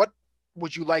Dallas. What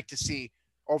would you like to see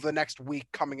over the next week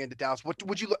coming into Dallas? What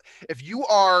would you look if you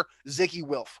are Ziggy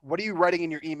Wilf? What are you writing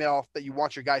in your email that you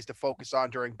want your guys to focus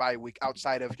on during bye week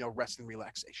outside of rest and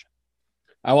relaxation?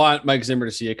 I want Mike Zimmer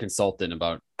to see a consultant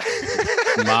about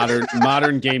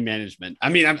modern game management. I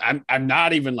mean, I'm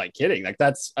not even like kidding. Like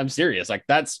I'm serious. Like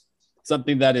that's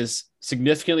something that is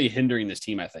significantly hindering this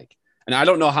team, I think. And I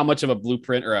don't know how much of a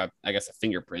blueprint or a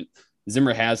fingerprint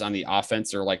Zimmer has on the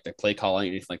offense or like the play calling,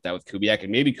 anything like that with Kubiak.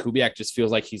 And maybe Kubiak just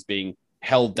feels like he's being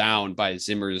held down by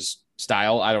Zimmer's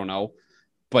style. I don't know,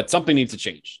 but something needs to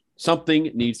change.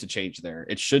 Something needs to change there.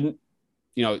 It shouldn't,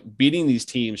 beating these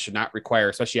teams should not require,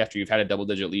 especially after you've had a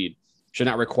double-digit lead, should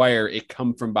not require a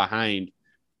come from behind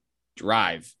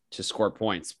drive to score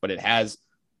points, but it has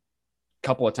a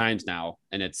couple of times now,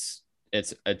 and it's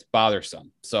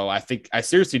bothersome. So I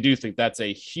seriously do think that's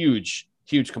a huge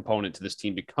component to this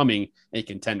team becoming a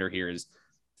contender here, is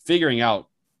figuring out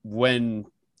when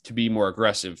to be more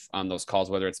aggressive on those calls,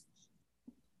 whether it's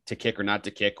to kick or not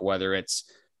to kick, whether it's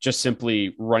just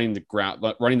simply running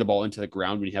the ball into the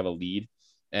ground when you have a lead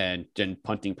and then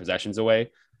punting possessions away.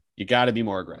 You got to be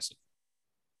more aggressive.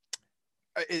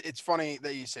 It's funny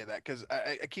that you say that, because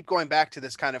I keep going back to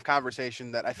this kind of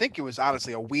conversation that I think it was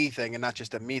honestly a we thing and not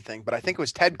just a me thing, but I think it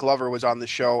was Ted Glover was on the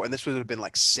show, and this would have been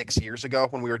like 6 years ago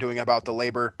when we were doing about the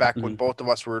labor back when both of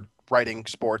us were writing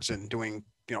sports and doing,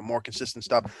 more consistent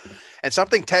stuff. And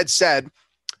something Ted said,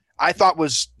 I thought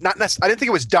was not necessarily, I didn't think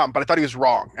it was dumb, but I thought he was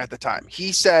wrong at the time.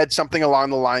 He said something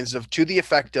along the lines of, to the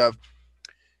effect of,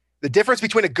 the difference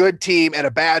between a good team and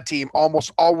a bad team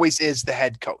almost always is the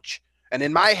head coach. And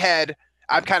in my head,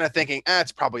 I'm kind of thinking,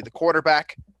 it's probably the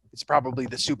quarterback. It's probably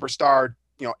the superstar,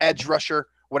 edge rusher,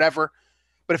 whatever.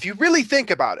 But if you really think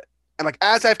about it, and like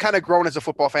as I've kind of grown as a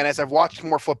football fan, as I've watched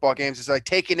more football games, as I've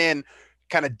taken in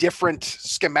kind of different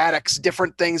schematics,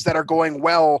 different things that are going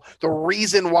well, the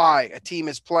reason why a team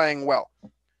is playing well,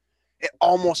 it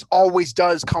almost always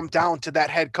does come down to that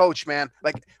head coach, man.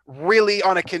 Like really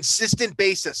on a consistent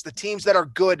basis, the teams that are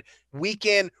good week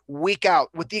in, week out,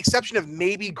 with the exception of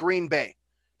maybe Green Bay,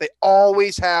 they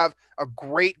always have a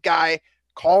great guy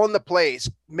calling the plays,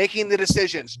 making the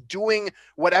decisions, doing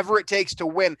whatever it takes to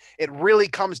win. It really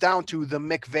comes down to the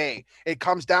McVay. It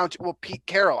comes down to, Pete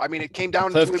Carroll. I mean, it came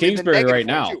down to Cliff Kingsbury right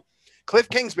now. Cliff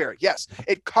Kingsbury, yes.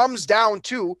 It comes down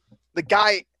to the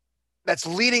guy that's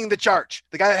leading the charge,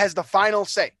 the guy that has the final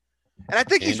say. And I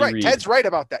think he's right. Reed. Ted's right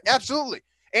about that. Absolutely.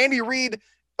 Andy Reid,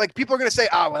 like people are going to say,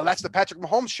 well, that's the Patrick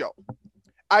Mahomes show.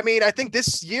 I mean, I think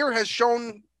this year has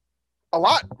shown a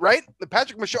lot, right? The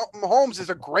Patrick Mahomes is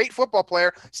a great football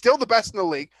player, still the best in the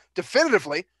league,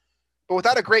 definitively. But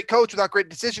without a great coach, without great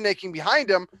decision-making behind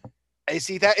him, is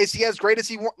he as great as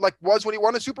he was when he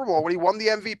won a Super Bowl, when he won the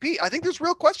MVP? I think there's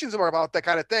real questions about that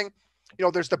kind of thing.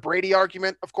 There's the Brady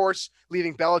argument, of course,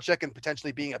 leaving Belichick and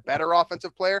potentially being a better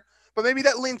offensive player. But maybe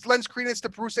that lends credence to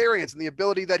Bruce Arians and the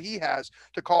ability that he has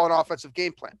to call an offensive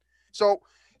game plan. So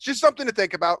it's just something to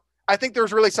think about. I think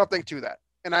there's really something to that.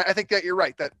 And I think that you're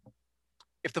right, that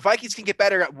if the Vikings can get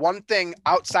better at one thing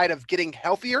outside of getting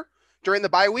healthier during the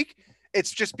bye week, it's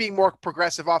just being more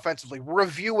progressive offensively,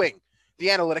 reviewing the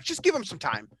analytics. Just give them some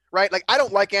time, right? Like, I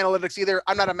don't like analytics either.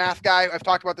 I'm not a math guy. I've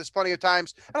talked about this plenty of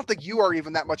times. I don't think you are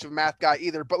even that much of a math guy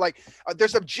either. But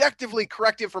there's objectively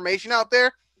correct information out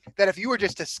there that if you were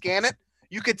just to scan it,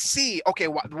 you could see, okay,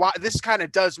 why this kind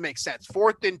of does make sense.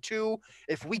 4th and 2,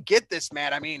 if we get this,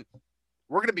 man, I mean,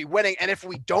 we're going to be winning. And if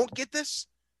we don't get this,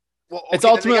 well, okay, it's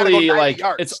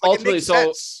ultimately it so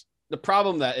sense. The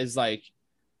problem that is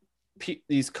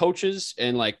these coaches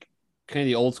and kind of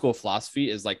the old school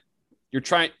philosophy is you're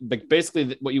trying,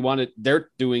 basically what you wanted, they're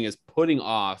doing is putting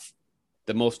off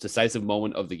the most decisive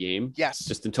moment of the game. Yes.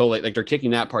 Just until they're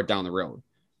kicking that part down the road.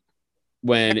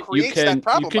 When you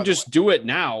can just do it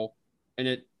now.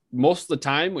 And most of the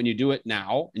time when you do it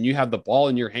now and you have the ball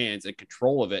in your hands and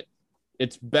control of it,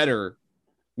 it's better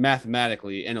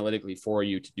mathematically, analytically for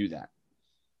you to do that.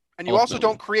 And you also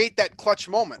don't create that clutch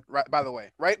moment, right? By the way,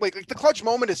 right? Like the clutch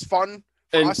moment is fun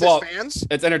for us as fans.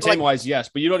 It's entertainment wise, yes,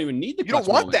 but you don't even need the clutch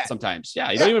moment that sometimes.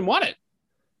 Yeah, you don't even want it.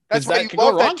 That's why you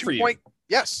love that 2-point.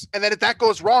 Yes, and then if that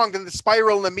goes wrong, then the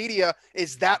spiral in the media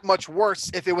is that much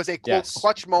worse. If it was a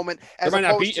clutch moment, there might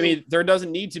not be. I mean, there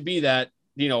doesn't need to be that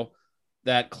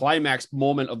that climax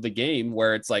moment of the game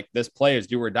where it's like this play is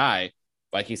do or die.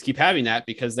 Vikings keep having that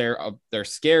because they're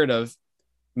scared of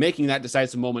making that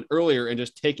decisive moment earlier and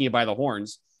just taking it by the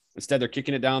horns. Instead, they're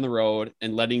kicking it down the road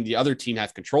and letting the other team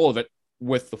have control of it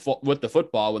with the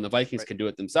football when the Vikings can do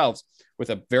it themselves with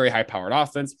a very high-powered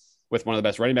offense, with one of the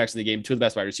best running backs in the game, 2 of the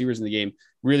best wide receivers in the game,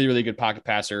 really, really good pocket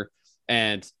passer.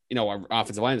 And, our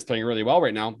offensive line is playing really well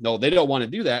right now. No, they don't want to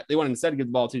do that. They want to instead give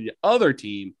the ball to the other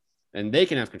team and they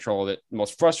can have control of it. The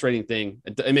most frustrating thing,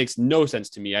 it makes no sense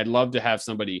to me. I'd love to have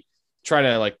somebody try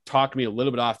to like talk me a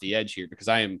little bit off the edge here, because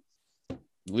I am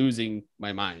losing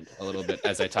my mind a little bit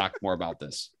as I talk more about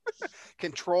this.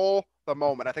 Control the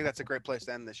moment. I think that's a great place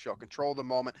to end this show. Control the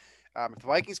moment. If the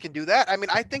Vikings can do that, I mean,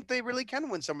 I think they really can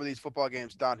win some of these football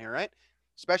games down here, right?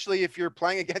 Especially if you're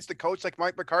playing against a coach like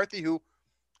Mike McCarthy, who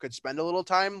could spend a little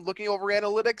time looking over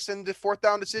analytics and the fourth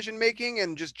down decision making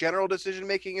and just general decision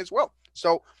making as well.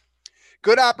 So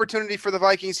good opportunity for the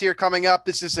Vikings here coming up.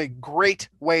 This is a great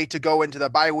way to go into the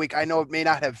bye week. I know it may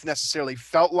not have necessarily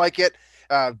felt like it,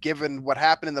 given what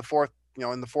happened in the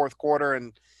fourth quarter,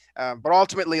 and but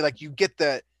ultimately, like, you get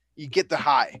the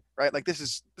high, right? Like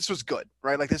this was good,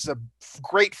 right? Like this is a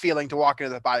great feeling to walk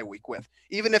into the bye week with,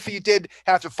 even if you did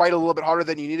have to fight a little bit harder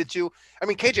than you needed to. I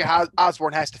mean, KJ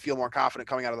Osborne has to feel more confident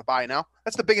coming out of the bye now.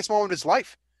 That's the biggest moment of his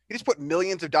life. He just put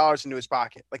millions of dollars into his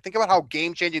pocket. Like, think about how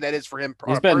game changing that is for him.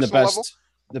 He's been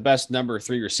the best number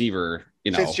 3 receiver,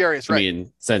 since Jarius, right? I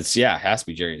mean, has to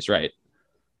be Jarius, right?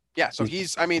 Yeah. So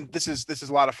this is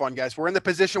a lot of fun, guys. We're in the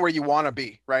position where you want to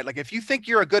be, right? Like, if you think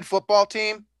you're a good football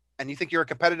team and you think you're a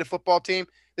competitive football team,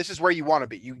 this is where you want to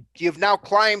be. You've now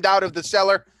climbed out of the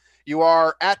cellar. You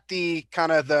are at the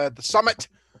kind of the summit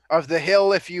of the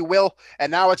hill, if you will.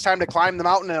 And now it's time to climb the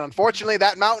mountain. And unfortunately,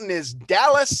 that mountain is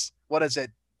Dallas. What is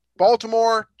it?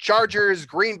 Baltimore, Chargers,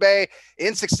 Green Bay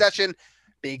in succession,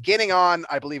 beginning on,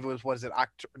 I believe it was, what is it?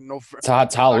 It's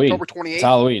Halloween. October 28th. It's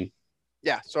Halloween.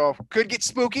 Yeah. So could get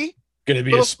spooky. Gonna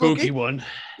be a spooky one.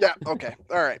 Yeah. Okay.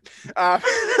 All right.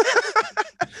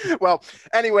 Well,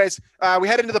 anyways, we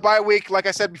head into the bye week. Like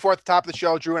I said before at the top of the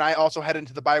show, Drew and I also head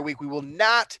into the bye week. We will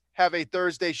not have a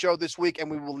Thursday show this week, and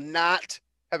we will not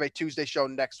have a Tuesday show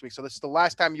next week. So this is the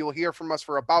last time you will hear from us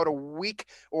for about a week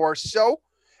or so.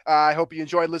 I hope you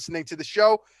enjoyed listening to the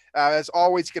show. As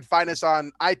always, you can find us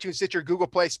on iTunes, Stitcher, Google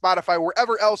Play, Spotify,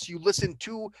 wherever else you listen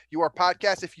to your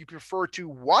podcast. If you prefer to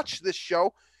watch this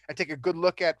show and take a good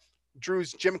look at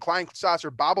Drew's Jim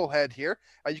Kleinsasser bobblehead here,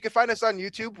 you can find us on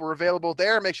YouTube. We're available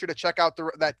there. Make sure to check out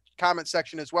that comment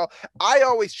section as well. I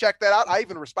always check that out. I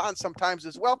even respond sometimes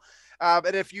as well.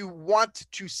 And if you want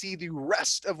to see the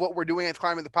rest of what we're doing at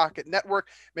Climbing the Pocket Network,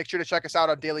 make sure to check us out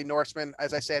on Daily Norseman.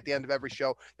 As I say at the end of every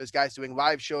show, there's guys doing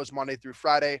live shows Monday through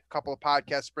Friday, a couple of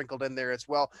podcasts sprinkled in there as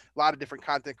well. A lot of different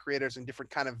content creators and different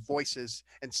kind of voices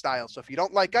and styles. So if you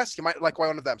don't like us, you might like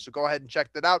one of them. So go ahead and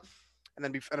check that out.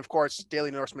 And of course,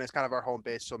 Daily Norseman is kind of our home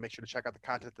base. So make sure to check out the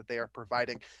content that they are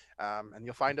providing. And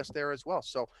you'll find us there as well.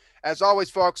 So as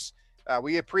always, folks,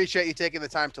 we appreciate you taking the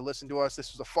time to listen to us.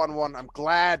 This was a fun one. I'm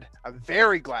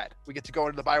very glad we get to go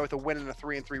into the bye with a win and a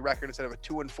 3-3 record instead of a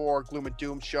 2-4 gloom and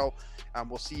doom show.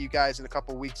 We'll see you guys in a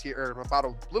couple of weeks here, or about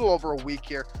a little over a week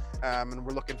here. And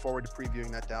we're looking forward to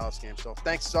previewing that Dallas game. So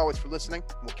thanks as always for listening.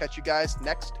 We'll catch you guys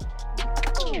next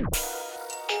week.